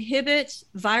to inhibit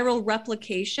viral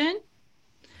replication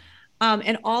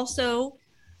and also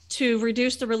to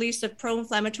reduce the release of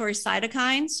pro-inflammatory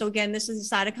cytokines. So again, this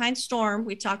is a cytokine storm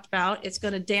we talked about. It's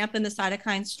going to dampen the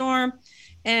cytokine storm,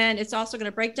 and it's also going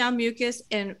to break down mucus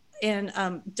and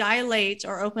dilate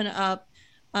or open up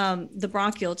the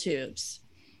bronchial tubes.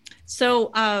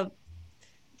 So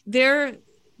their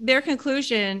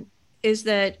conclusion is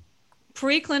that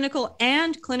preclinical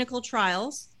and clinical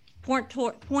trials point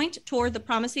toward the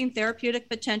promising therapeutic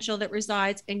potential that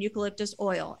resides in eucalyptus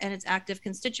oil and its active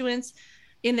constituents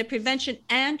in the prevention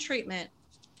and treatment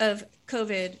of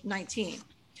COVID-19.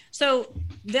 So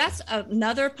that's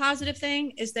another positive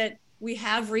thing, is that we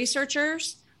have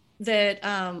researchers that,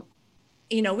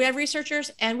 we have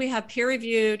researchers and we have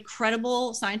peer-reviewed,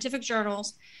 credible scientific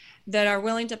journals that are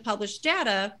willing to publish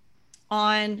data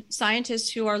on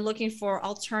scientists who are looking for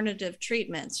alternative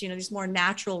treatments, these more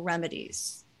natural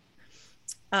remedies.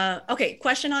 Okay,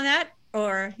 question on that,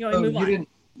 or you want to move on?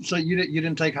 You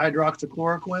didn't take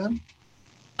hydroxychloroquine?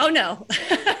 Oh, no.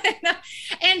 No.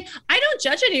 And I don't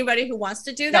judge anybody who wants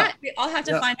to do that. We all have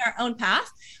to find our own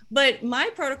path. But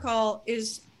my protocol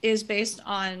is based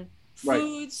on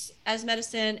foods as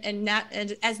medicine and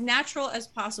as natural as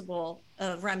possible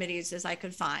remedies as I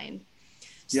could find.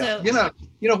 Yeah.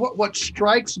 So, what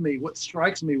strikes me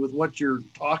with what you're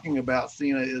talking about,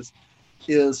 Sina, is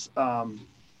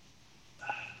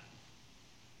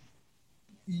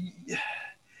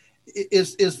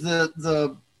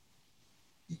the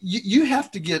you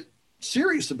have to get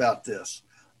serious about this.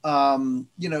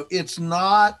 It's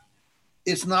not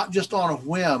just on a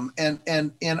whim, and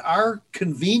in our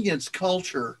convenience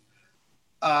culture,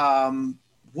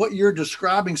 what you're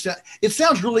describing, it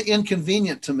sounds really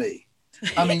inconvenient to me.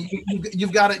 I mean,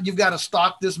 you've got to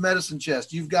stock this medicine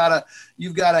chest. You've got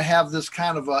to have this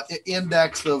kind of a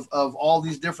index of all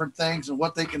these different things and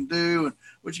what they can do and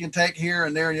what you can take here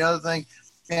and there and the other thing,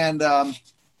 and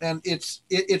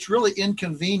it's really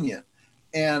inconvenient,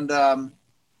 and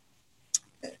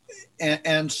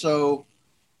so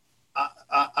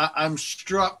I'm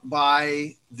struck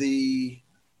by the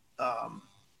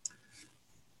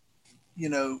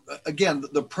again,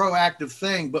 the proactive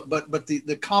thing, but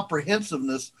the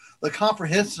comprehensiveness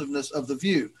of the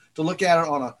view, to look at it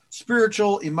on a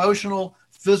spiritual, emotional,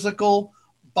 physical,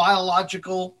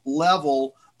 biological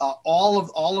level,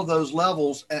 all of those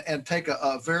levels, and take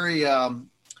a very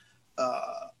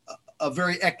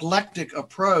eclectic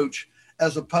approach,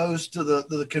 as opposed to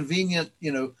the convenient,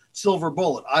 silver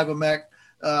bullet, Ivomec,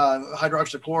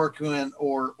 hydroxychloroquine,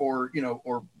 or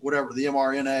whatever, the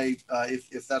mRNA,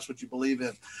 if that's what you believe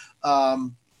in. I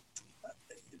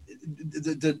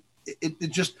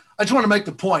just want to make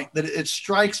the point that it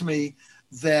strikes me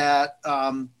that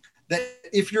that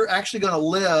if you're actually going to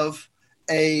live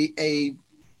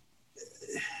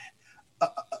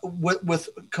with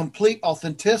complete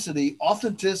authenticity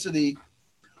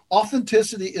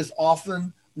is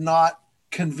often not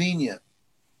convenient.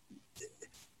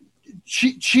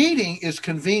 Cheating is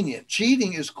convenient.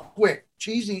 Cheating is quick.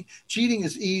 Cheating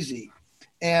is easy.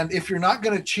 And if you're not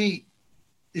going to cheat,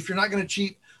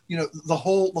 the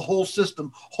whole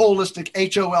system, holistic,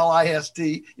 HOLIST,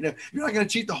 you're not going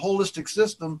to cheat the holistic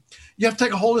system. You have to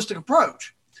take a holistic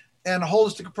approach. And a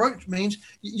holistic approach means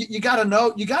you got to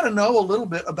know a little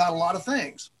bit about a lot of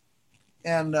things.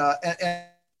 And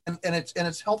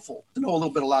it's helpful to know a little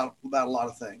bit about a lot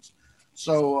of things.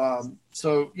 So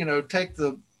take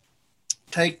the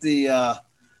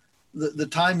the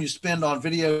time you spend on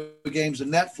video games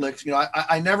and Netflix.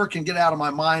 I never can get out of my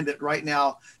mind that right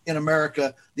now in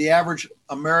America, the average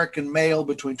American male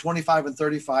between 25 and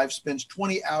 35 spends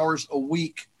 20 hours a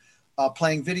week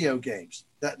playing video games.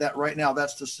 That right now,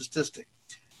 that's the statistic.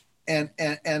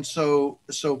 And so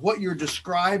what you're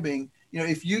describing,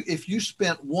 if you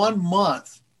spent 1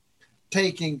 month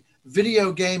taking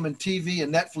video game and TV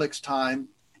and Netflix time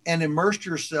and immersed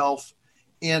yourself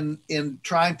in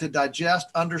trying to digest,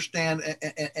 understand,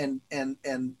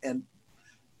 and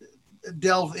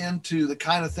delve into the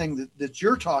kind of thing that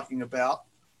you're talking about,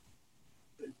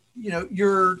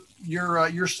 you're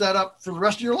set up for the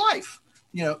rest of your life,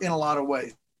 in a lot of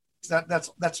ways.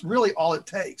 That's really all it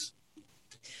takes.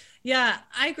 Yeah,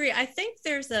 I agree. I think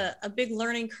there's a big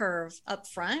learning curve up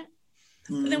front.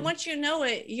 But then once you know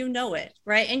it,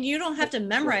 right? And you don't have to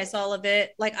memorize all of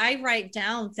it. Like I write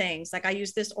down things, like I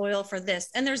use this oil for this.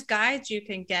 And there's guides you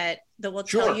can get that will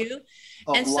tell you.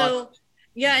 And so,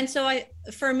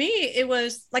 for me, it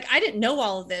was like, I didn't know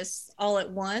all of this all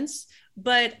at once,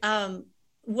 but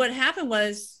what happened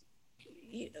was,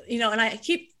 and I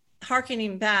keep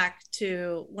hearkening back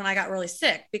to when I got really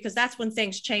sick, because that's when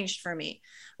things changed for me.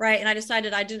 Right. And I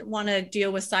decided I didn't want to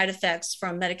deal with side effects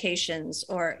from medications,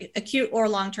 or acute or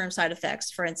long-term side effects,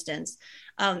 for instance.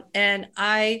 And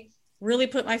I really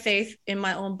put my faith in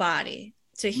my own body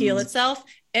to heal itself.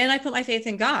 And I put my faith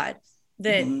in God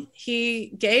that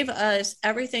he gave us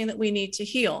everything that we need to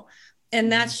heal.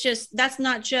 And that's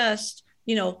not just,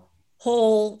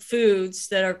 whole foods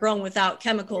that are grown without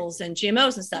chemicals and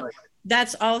GMOs and stuff. Right.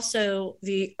 That's also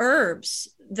the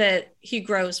herbs that he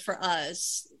grows for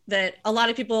us, that a lot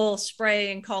of people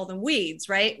spray and call them weeds,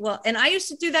 right? Well, and I used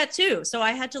to do that too. So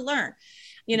I had to learn,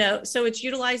 so it's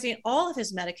utilizing all of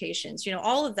his medications,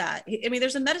 all of that. I mean,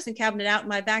 there's a medicine cabinet out in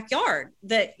my backyard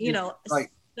that, right.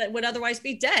 that would otherwise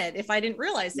be dead if I didn't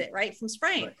realize it, right, from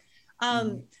spraying.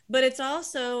 Right. But it's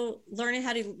also learning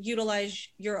how to utilize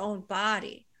your own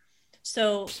body.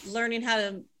 So learning how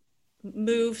to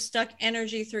move stuck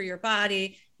energy through your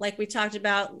body, like we talked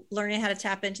about, learning how to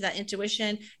tap into that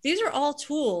intuition. These are all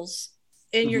tools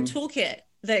in your toolkit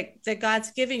that God's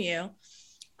given you.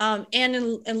 And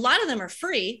a lot of them are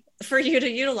free for you to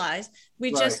utilize.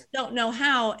 We just don't know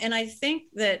how. And I think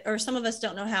that, or some of us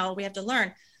don't know how, we have to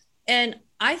learn. And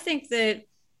I think that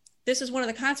this is one of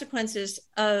the consequences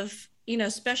of,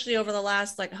 especially over the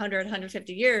last 100,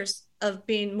 150 years of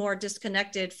being more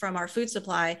disconnected from our food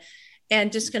supply and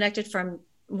disconnected from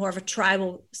more of a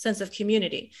tribal sense of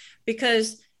community,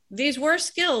 because these were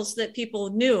skills that people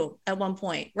knew at one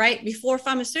point, right? Before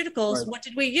pharmaceuticals, what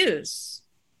did we use?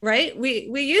 Right?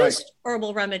 We used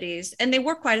herbal remedies, and they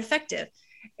were quite effective.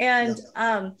 And,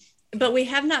 but we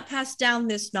have not passed down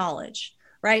this knowledge,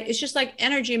 right? It's just like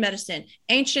energy medicine.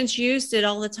 Ancients used it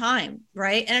all the time,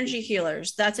 right? Energy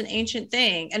healers, that's an ancient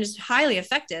thing, and it's highly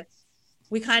effective.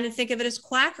 We kind of think of it as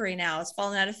quackery now. It's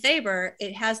fallen out of favor.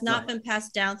 It has not been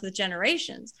passed down through the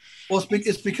generations. Well,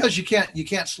 it's because you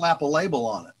can't slap a label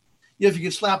on it. If you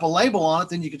could slap a label on it,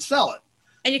 then you could sell it.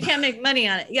 And you can't make money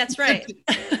on it. Yeah, that's right.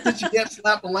 Since you can't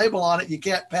slap a label on it, you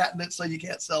can't patent it, so you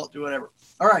can't sell it to whatever.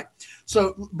 All right.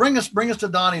 So bring us to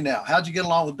Donnie now. How'd you get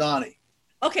along with Donnie?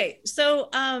 Okay. So,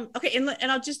 and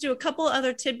I'll just do a couple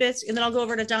other tidbits, and then I'll go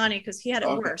over to Donnie because he had it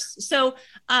worse. So,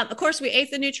 of course, we ate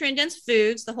the nutrient-dense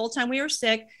foods the whole time we were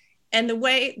sick. And the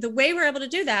way we're able to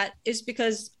do that is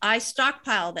because I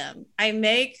stockpile them. I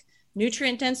make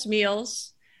nutrient-dense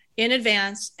meals in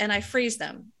advance, and I freeze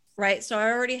them, right? So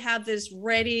I already have this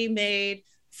ready-made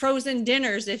frozen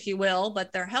dinners, if you will,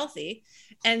 but they're healthy.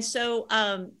 And so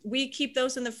we keep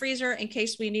those in the freezer in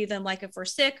case we need them, like if we're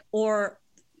sick, or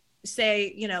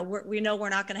say, we know we're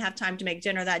not going to have time to make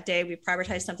dinner that day. We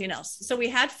prioritize something else. So we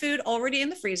had food already in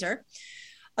the freezer.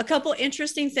 A couple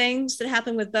interesting things that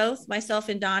happened with both myself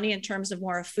and Donnie in terms of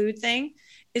more a food thing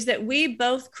is that we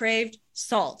both craved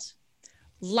salt,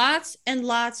 lots and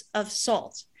lots of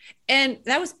salt. And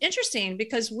that was interesting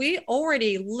because we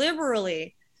already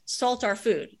liberally salt our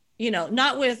food,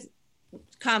 not with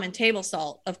common table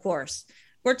salt, of course.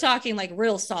 We're talking like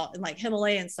real salt and like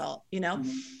Himalayan salt,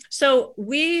 So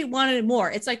we wanted more.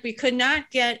 It's like we could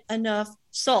not get enough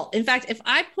salt. In fact, if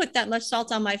I put that much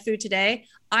salt on my food today,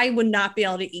 I would not be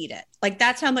able to eat it. Like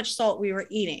that's how much salt we were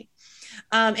eating.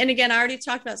 And again, I already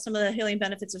talked about some of the healing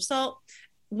benefits of salt.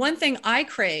 One thing I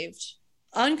craved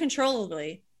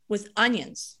uncontrollably was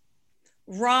onions,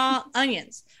 raw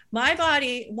onions. My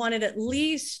body wanted at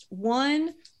least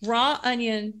one raw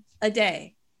onion a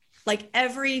day, like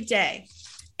every day.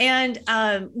 And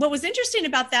what was interesting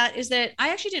about that is that I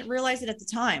actually didn't realize it at the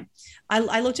time.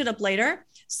 I looked it up later.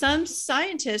 Some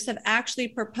scientists have actually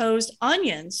proposed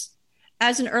onions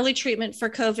as an early treatment for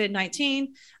COVID-19.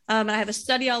 And I have a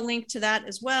study I'll link to that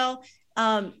as well.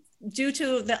 Due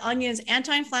to the onion's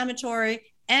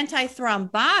anti-inflammatory,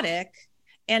 antithrombotic,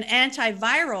 and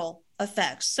antiviral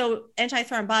effects. So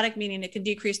antithrombotic meaning it can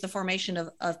decrease the formation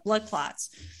of blood clots.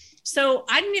 So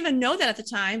I didn't even know that at the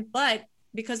time, but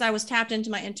because I was tapped into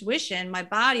my intuition, my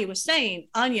body was saying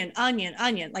onion, onion,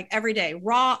 onion, like every day,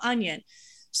 raw onion.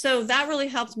 So that really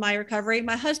helped my recovery.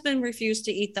 My husband refused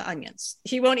to eat the onions.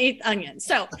 He won't eat onions.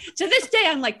 So to this day,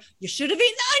 I'm like, you should have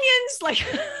eaten the onions. Like,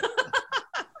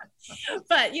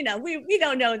 but you know, we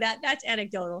don't know that. That's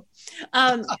anecdotal.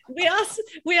 We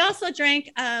also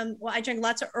drank, I drank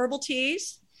lots of herbal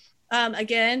teas.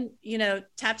 Again, you know,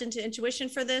 tapped into intuition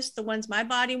for this. The ones my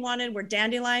body wanted were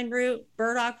dandelion root,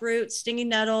 burdock root, stinging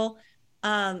nettle,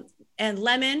 and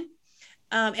lemon.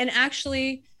 And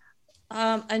actually,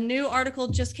 a new article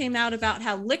just came out about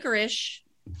how licorice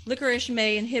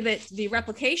may inhibit the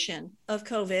replication of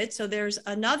COVID. So there's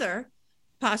another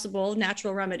possible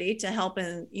natural remedy to help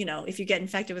in, you know, if you get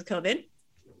infected with COVID.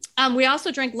 We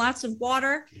also drank lots of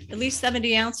water, at least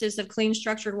 70 ounces of clean,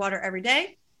 structured water every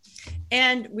day.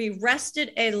 And we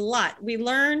rested a lot. We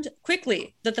learned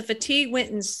quickly that the fatigue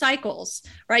went in cycles,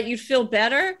 right? You'd feel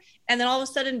better, and then all of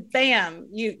a sudden, bam,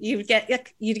 you'd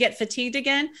get fatigued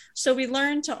again. So we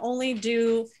learned to only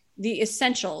do the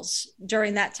essentials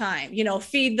during that time, you know,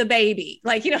 feed the baby,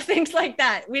 like, you know, things like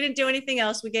that. We didn't do anything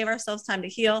else. We gave ourselves time to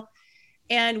heal,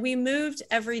 and we moved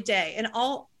every day. And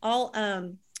I'll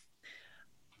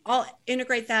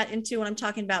integrate that into when I'm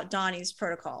talking about Donnie's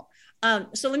protocol.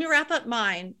 So let me wrap up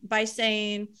mine by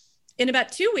saying in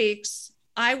about 2 weeks,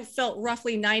 I felt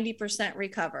roughly 90%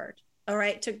 recovered. All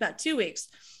right. It took about 2 weeks.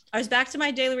 I was back to my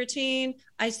daily routine.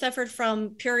 I suffered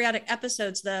from periodic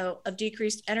episodes, though, of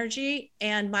decreased energy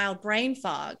and mild brain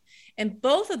fog. And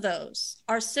both of those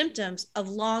are symptoms of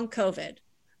long COVID,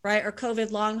 right? Or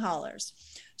COVID long haulers.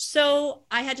 So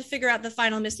I had to figure out the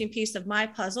final missing piece of my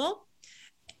puzzle,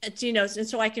 you know, and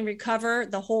so I can recover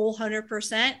the whole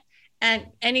 100%. And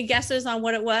any guesses on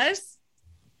what it was?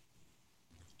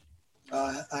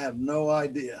 I have no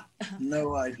idea.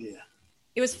 No idea.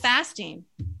 It was fasting.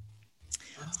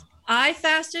 I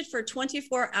fasted for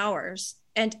 24 hours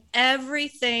and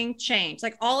everything changed.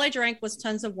 Like all I drank was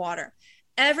tons of water.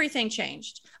 Everything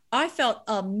changed. I felt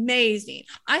amazing.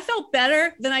 I felt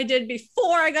better than I did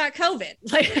before I got COVID.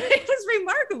 Like it was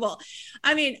remarkable.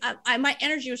 I mean, my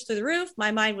energy was through the roof.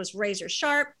 My mind was razor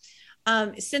sharp.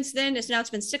 Since then, it's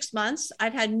been 6 months.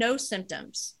 I've had no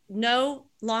symptoms, no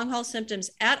long haul symptoms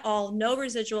at all, no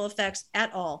residual effects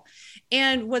at all.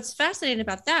 And what's fascinating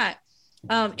about that,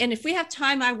 and if we have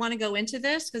time, I want to go into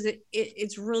this because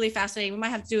it's really fascinating. We might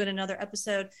have to do it in another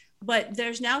episode, but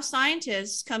there's now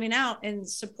scientists coming out and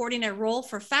supporting a role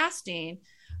for fasting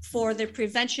for the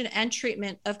prevention and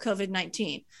treatment of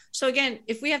COVID-19. So again,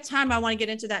 if we have time, I want to get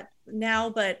into that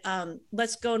now, but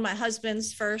let's go to my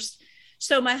husband's first.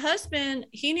 So my husband,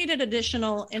 he needed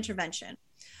additional intervention.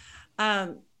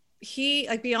 He,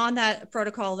 like beyond that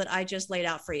protocol that I just laid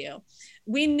out for you,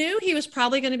 we knew he was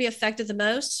probably going to be affected the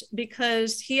most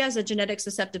because he has a genetic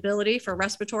susceptibility for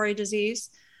respiratory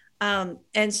disease. And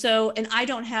I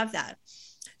don't have that.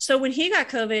 So when he got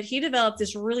COVID, he developed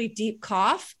this really deep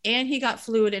cough and he got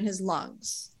fluid in his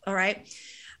lungs. All right.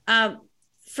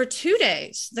 For 2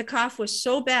 days, the cough was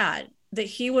so bad that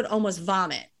he would almost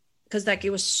vomit because like it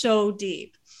was so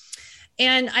deep.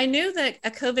 And I knew that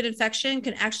a COVID infection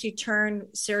can actually turn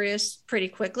serious pretty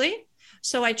quickly.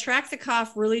 So I tracked the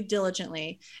cough really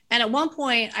diligently. And at one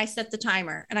point I set the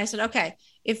timer and I said, okay,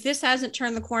 if this hasn't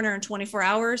turned the corner in 24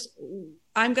 hours,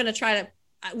 I'm going to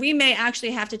we may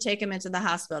actually have to take him into the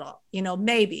hospital. You know,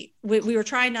 maybe we were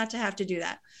trying not to have to do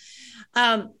that.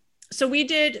 So we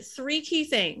did 3 key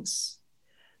things,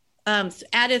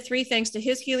 added 3 things to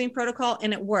his healing protocol,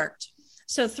 and it worked.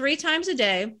 So 3 times a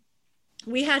day,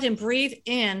 we had him breathe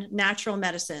in natural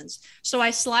medicines. So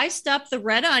I sliced up the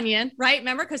red onion, right?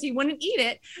 Remember, because he wouldn't eat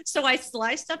it. So I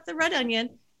sliced up the red onion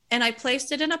and I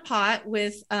placed it in a pot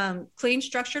with clean,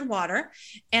 structured water.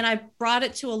 And I brought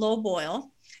it to a low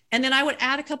boil. And then I would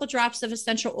add a couple drops of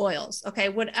essential oils. Okay.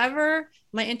 Whatever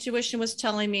my intuition was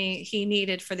telling me he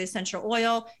needed for the essential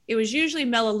oil, it was usually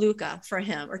Melaleuca for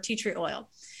him or tea tree oil.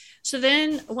 So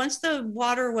then once the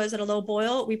water was at a low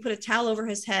boil, we put a towel over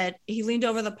his head. He leaned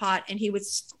over the pot and he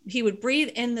would breathe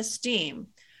in the steam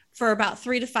for about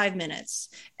 3 to 5 minutes.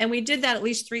 And we did that at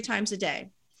least 3 times a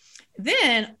day.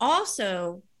 Then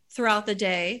also throughout the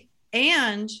day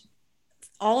and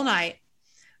all night,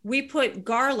 we put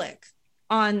garlic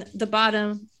on the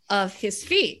bottom of his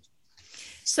feet.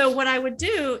 So what I would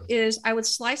do is I would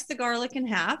slice the garlic in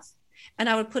half and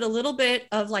I would put a little bit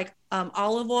of like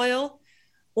olive oil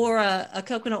or a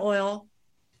coconut oil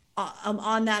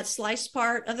on that sliced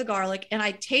part of the garlic, and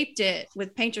I taped it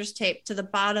with painter's tape to the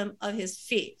bottom of his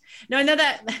feet. Now, I know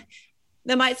that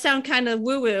might sound kind of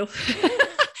woo-woo,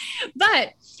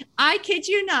 but I kid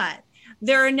you not,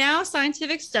 there are now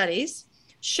scientific studies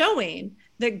showing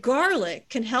that garlic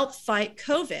can help fight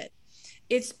COVID.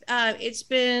 It's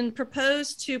been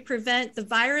proposed to prevent the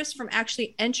virus from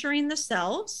actually entering the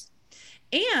cells,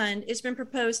 and it's been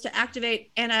proposed to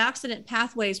activate antioxidant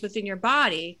pathways within your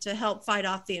body to help fight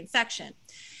off the infection.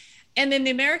 And then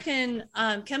the American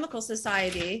Chemical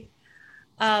Society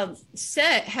has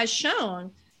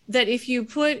shown that if you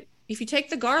take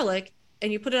the garlic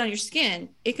and you put it on your skin,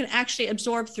 it can actually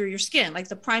absorb through your skin. Like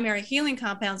the primary healing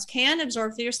compounds can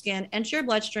absorb through your skin, enter your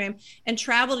bloodstream, and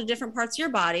travel to different parts of your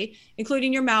body,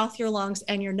 including your mouth, your lungs,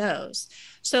 and your nose.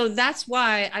 So that's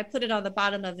why I put it on the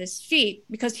bottom of his feet,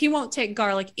 because he won't take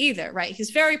garlic either, right? He's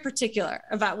very particular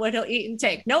about what he'll eat and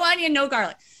take. No onion, no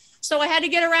garlic. So I had to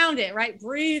get around it, right?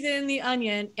 Breathe in the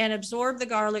onion and absorb the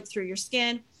garlic through your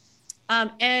skin.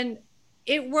 And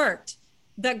it worked.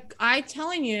 I'm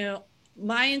telling you,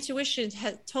 my intuition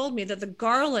had told me that the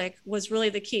garlic was really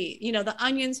the key. You know, the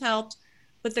onions helped,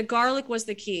 but the garlic was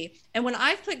the key. And when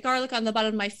I put garlic on the bottom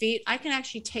of my feet, I can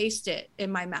actually taste it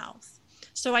in my mouth.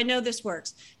 So I know this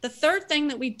works. The third thing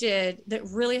that we did that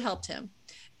really helped him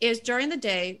is during the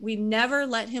day, we never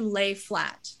let him lay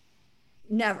flat.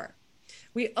 Never.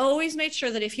 We always made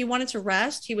sure that if he wanted to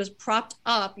rest, he was propped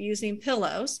up using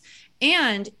pillows.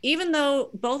 And even though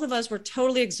both of us were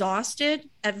totally exhausted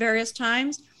at various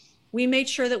times, we made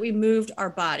sure that we moved our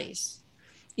bodies.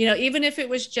 You know, even if it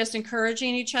was just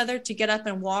encouraging each other to get up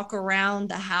and walk around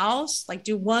the house, like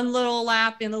do one little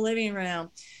lap in the living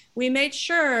room, we made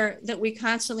sure that we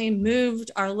constantly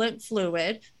moved our lymph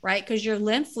fluid, right? Because your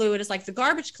lymph fluid is like the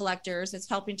garbage collectors. It's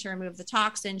helping to remove the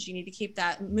toxins. You need to keep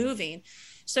that moving.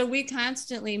 So we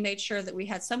constantly made sure that we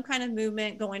had some kind of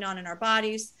movement going on in our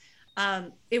bodies.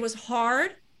 It was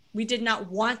hard. We did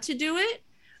not want to do it,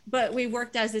 but we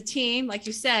worked as a team, like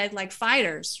you said, like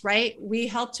fighters, right? We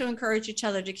helped to encourage each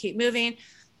other to keep moving.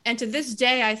 And to this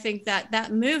day, I think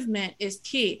that movement is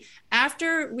key.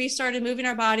 After we started moving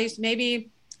our bodies, maybe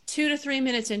 2 to 3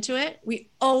 minutes into it, we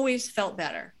always felt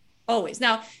better, always.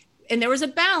 Now, and there was a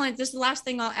balance. This is the last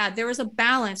thing I'll add. There was a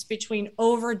balance between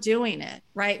overdoing it,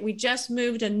 right? We just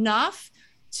moved enough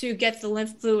to get the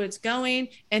lymph fluids going,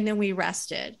 and then we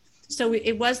rested. So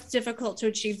it was difficult to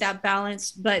achieve that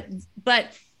balance, but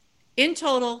in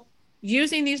total,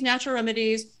 using these natural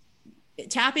remedies,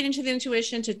 tapping into the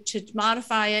intuition to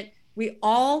modify it, we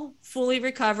all fully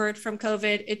recovered from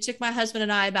COVID. It took my husband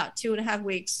and I about 2.5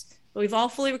 weeks, but we've all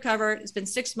fully recovered. It's been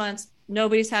 6 months.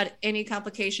 Nobody's had any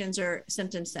complications or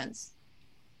symptoms since.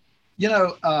 You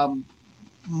know,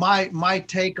 my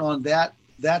take on that,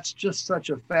 that's just such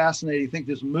a fascinating thing,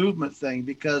 this movement thing,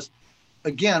 because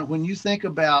again, when you think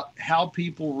about how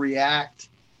people react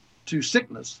to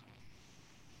sickness,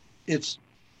 it's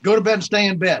go to bed and stay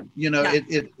in bed. You know,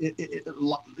 yeah.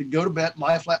 Go to bed,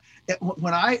 lie flat.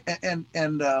 When I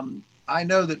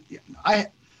know that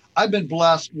I've been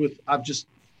blessed with, I just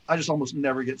almost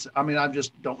never get sick. I mean, I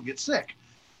just don't get sick.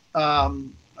 I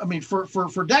mean,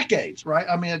 for decades, right?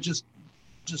 I mean, I just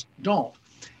don't.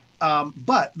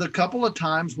 But the couple of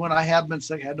times when I have been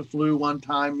sick, I had the flu one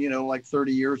time, you know, like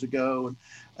 30 years ago.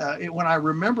 And when I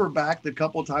remember back the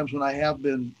couple of times when I have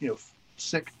been, you know,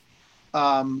 sick,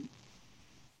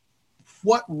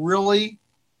 what really,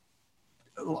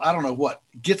 I don't know, what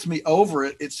gets me over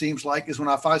it, it seems like, is when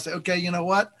I finally say, okay, you know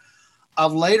what?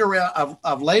 I've laid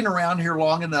around here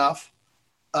long enough.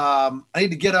 I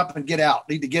need to get up and get out.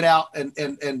 I need to get out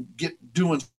and get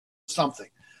doing something.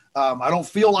 I don't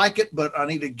feel like it, but I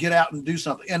need to get out and do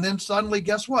something. And then suddenly,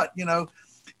 guess what? You know,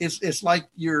 it's like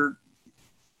you're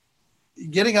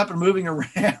getting up and moving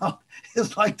around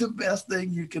is like the best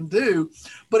thing you can do,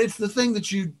 but it's the thing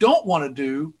that you don't want to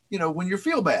do, you know, when you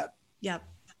feel bad. Yep.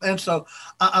 And so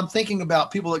I'm thinking about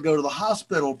people that go to the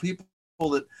hospital, people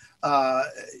that,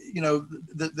 you know,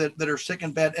 that are sick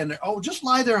in bed and oh, just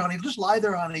lie there, honey. Just lie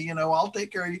there, honey. You know, I'll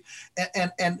take care of you.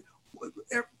 And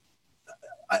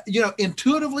you know,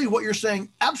 intuitively what you're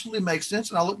saying absolutely makes sense.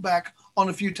 And I look back on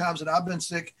a few times that I've been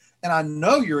sick and I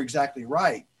know you're exactly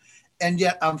right. And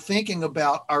yet I'm thinking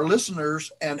about our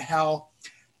listeners and how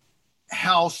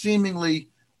seemingly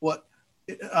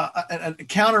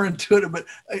counterintuitive, but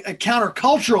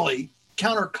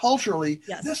counterculturally,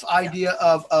 yes. This idea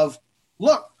of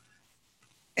look,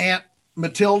 Aunt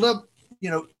Matilda,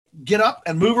 you know, get up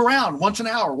and move around once an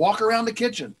hour, walk around the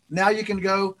kitchen. Now you can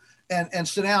go and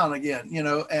sit down again, you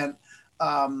know, and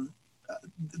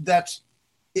that's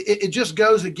it just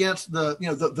goes against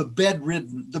the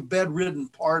bedridden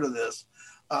part of this.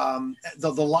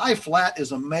 The lie flat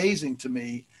is amazing to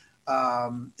me.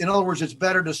 In other words, it's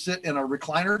better to sit in a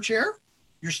recliner chair,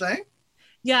 you're saying?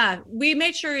 Yeah, we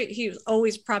made sure he was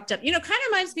always propped up. Kind of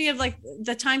reminds me of like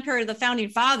the time period of the founding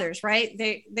fathers, right?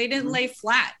 They didn't lay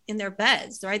flat in their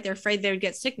beds, right? They're afraid they would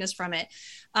get sickness from it.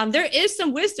 There is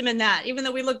some wisdom in that, even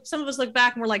though some of us look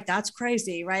back and we're like, that's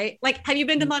crazy, right? Like, have you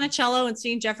been to Monticello and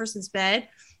seen Jefferson's bed?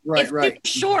 Right, it's right.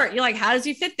 Short. You're like, how does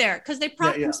he fit there? Because they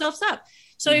prop themselves up.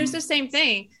 So it was the same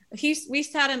thing. We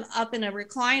sat him up in a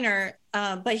recliner,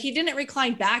 but he didn't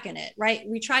recline back in it, right?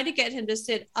 We tried to get him to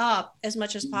sit up as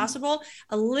much as possible,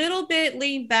 a little bit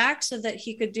lean back so that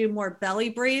he could do more belly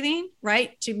breathing,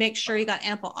 right? To make sure he got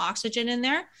ample oxygen in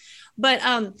there. But,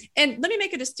 and let me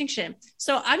make a distinction.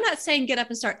 So I'm not saying get up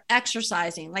and start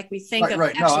exercising like we think of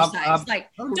exercise.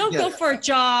 No, don't go for a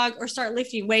jog or start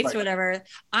lifting weights or whatever.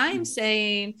 I'm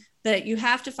saying that you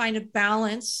have to find a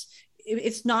balance.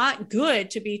 It's not good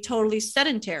to be totally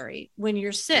sedentary when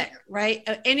you're sick, right?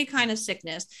 Any kind of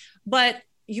sickness, but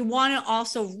you want to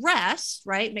also rest,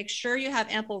 right? Make sure you have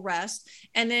ample rest,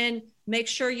 and then make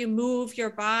sure you move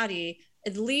your body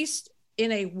at least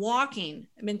in a walking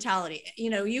mentality.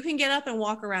 You can get up and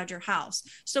walk around your house.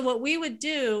 So what we would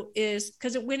do is,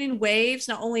 because it went in waves,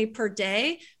 not only per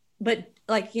day, but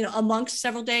amongst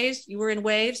several days you were in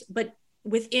waves, but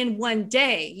within one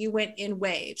day you went in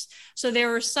waves. So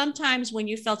there were some times when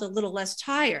you felt a little less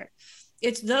tired.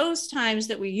 It's those times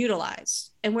that we utilize,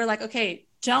 and we're like, okay,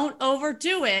 don't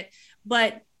overdo it,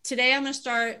 but today I'm going to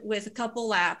start with a couple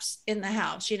laps in the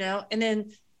house, and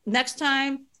then next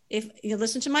time, if you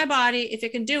listen to my body, if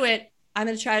it can do it, I'm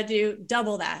going to try to do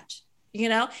double that,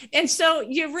 and so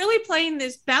you're really playing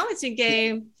this balancing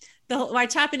game by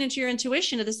tapping into your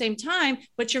intuition at the same time,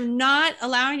 but you're not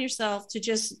allowing yourself to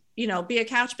just, be a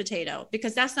couch potato,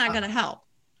 because that's not going to help.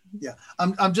 Yeah.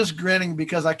 I'm just grinning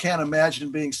because I can't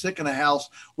imagine being sick in a house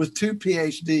with 2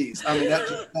 PhDs. I mean, that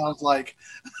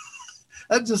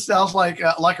just sounds like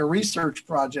a research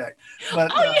project,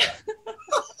 but yes.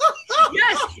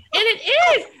 And it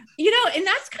is, and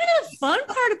that's kind of the fun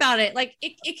part about it. Like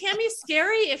it can be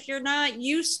scary if you're not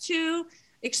used to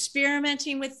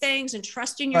experimenting with things and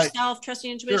trusting yourself,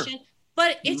 trusting intuition,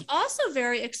 but it's also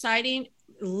very exciting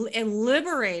and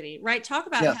liberating, right? Talk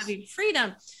about having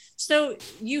freedom. So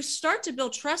you start to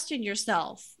build trust in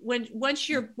yourself once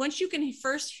you can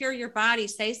first hear your body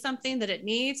say something that it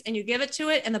needs, and you give it to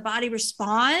it, and the body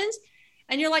responds,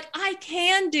 and you're like, I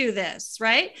can do this,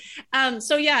 right?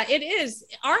 So yeah, it is.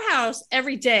 Our house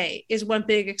every day is one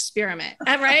big experiment,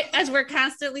 right? As we're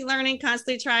constantly learning,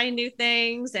 constantly trying new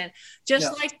things. And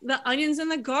just like the onions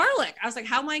and the garlic, I was like,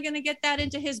 how am I going to get that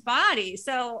into his body?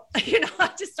 So,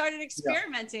 I just started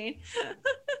experimenting.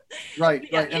 Right.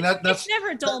 And it's never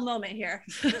a dull moment here.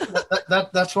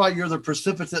 That's why you're the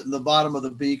precipitate in the bottom of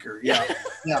the beaker. Yeah.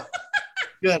 Yeah.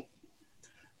 Good.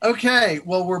 Okay,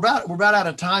 well, we're about out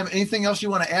of time. Anything else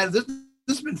you want to add? This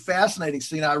has been fascinating,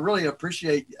 Sina. I really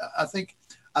appreciate. I think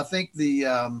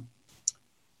the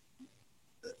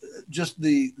just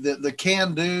the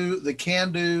can do,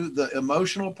 the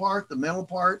emotional part, the mental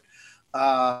part,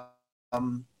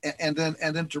 and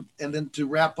then to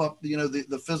wrap up,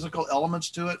 the physical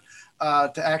elements to it,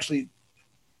 to actually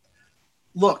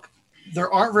look.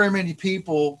 There aren't very many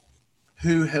people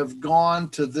who have gone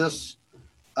to this.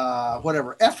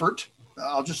 Effort,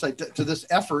 I'll just say to this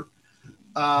effort,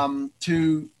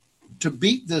 to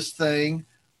beat this thing,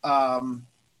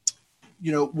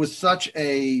 with such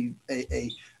a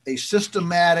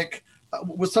systematic,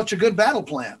 with such a good battle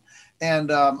plan.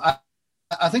 And I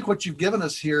think what you've given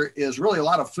us here is really a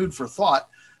lot of food for thought,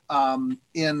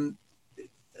 in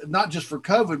not just for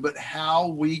COVID, but how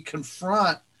we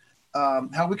confront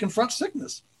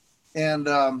sickness.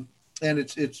 And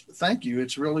it's thank you.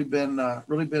 It's really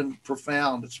been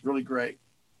profound. It's really great.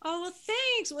 Oh, well,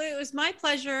 thanks. Well, it was my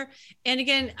pleasure. And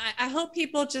again, I hope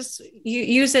people just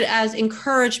use it as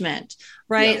encouragement,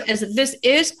 right? Yeah. As this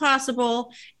is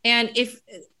possible. And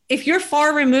if you're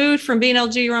far removed from being able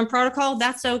to do your own protocol,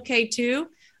 that's okay too.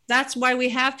 That's why we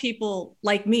have people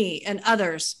like me and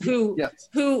others who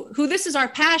this is our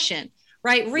passion.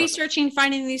 Right. Researching,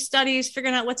 finding these studies,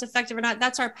 figuring out what's effective or not.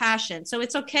 That's our passion. So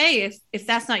it's okay if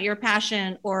that's not your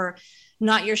passion or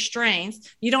not your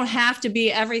strength. You don't have to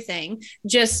be everything.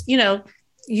 Just,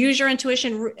 use your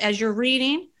intuition as you're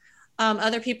reading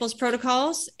other people's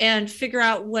protocols, and figure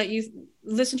out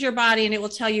listen to your body, and it will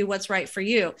tell you what's right for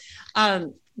you.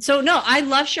 So no, I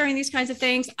love sharing these kinds of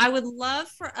things. I would love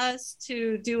for us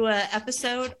to do an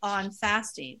episode on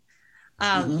fasting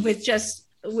with just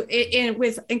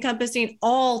with encompassing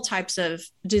all types of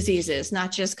diseases,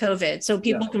 not just COVID. So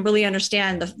people can really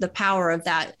understand the power of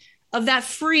that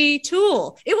free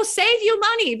tool. It will save you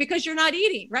money because you're not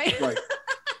eating, right?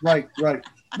 Right.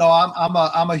 No,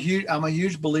 I'm a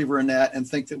huge believer in that, and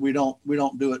think that we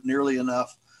don't do it nearly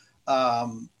enough.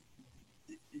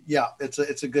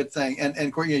 It's a good thing. And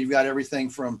of course, you've got everything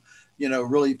from,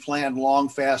 really planned long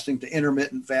fasting to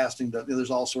intermittent fasting. There's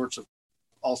all sorts of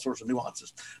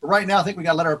nuances. But right now, I think we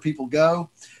got to let our people go,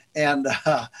 and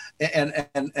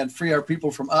free our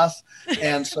people from us.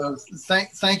 And so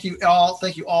thank you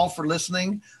all for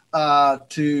listening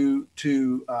to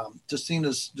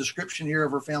Sina's description here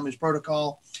of her family's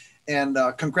protocol, and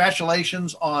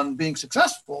congratulations on being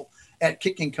successful at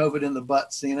kicking COVID in the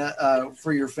butt, Sina,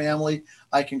 for your family.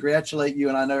 I congratulate you,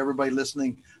 and I know everybody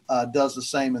listening does the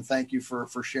same. And thank you for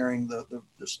sharing the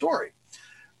story.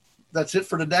 That's it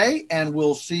for today, and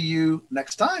we'll see you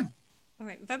next time. All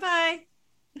right. Bye-bye.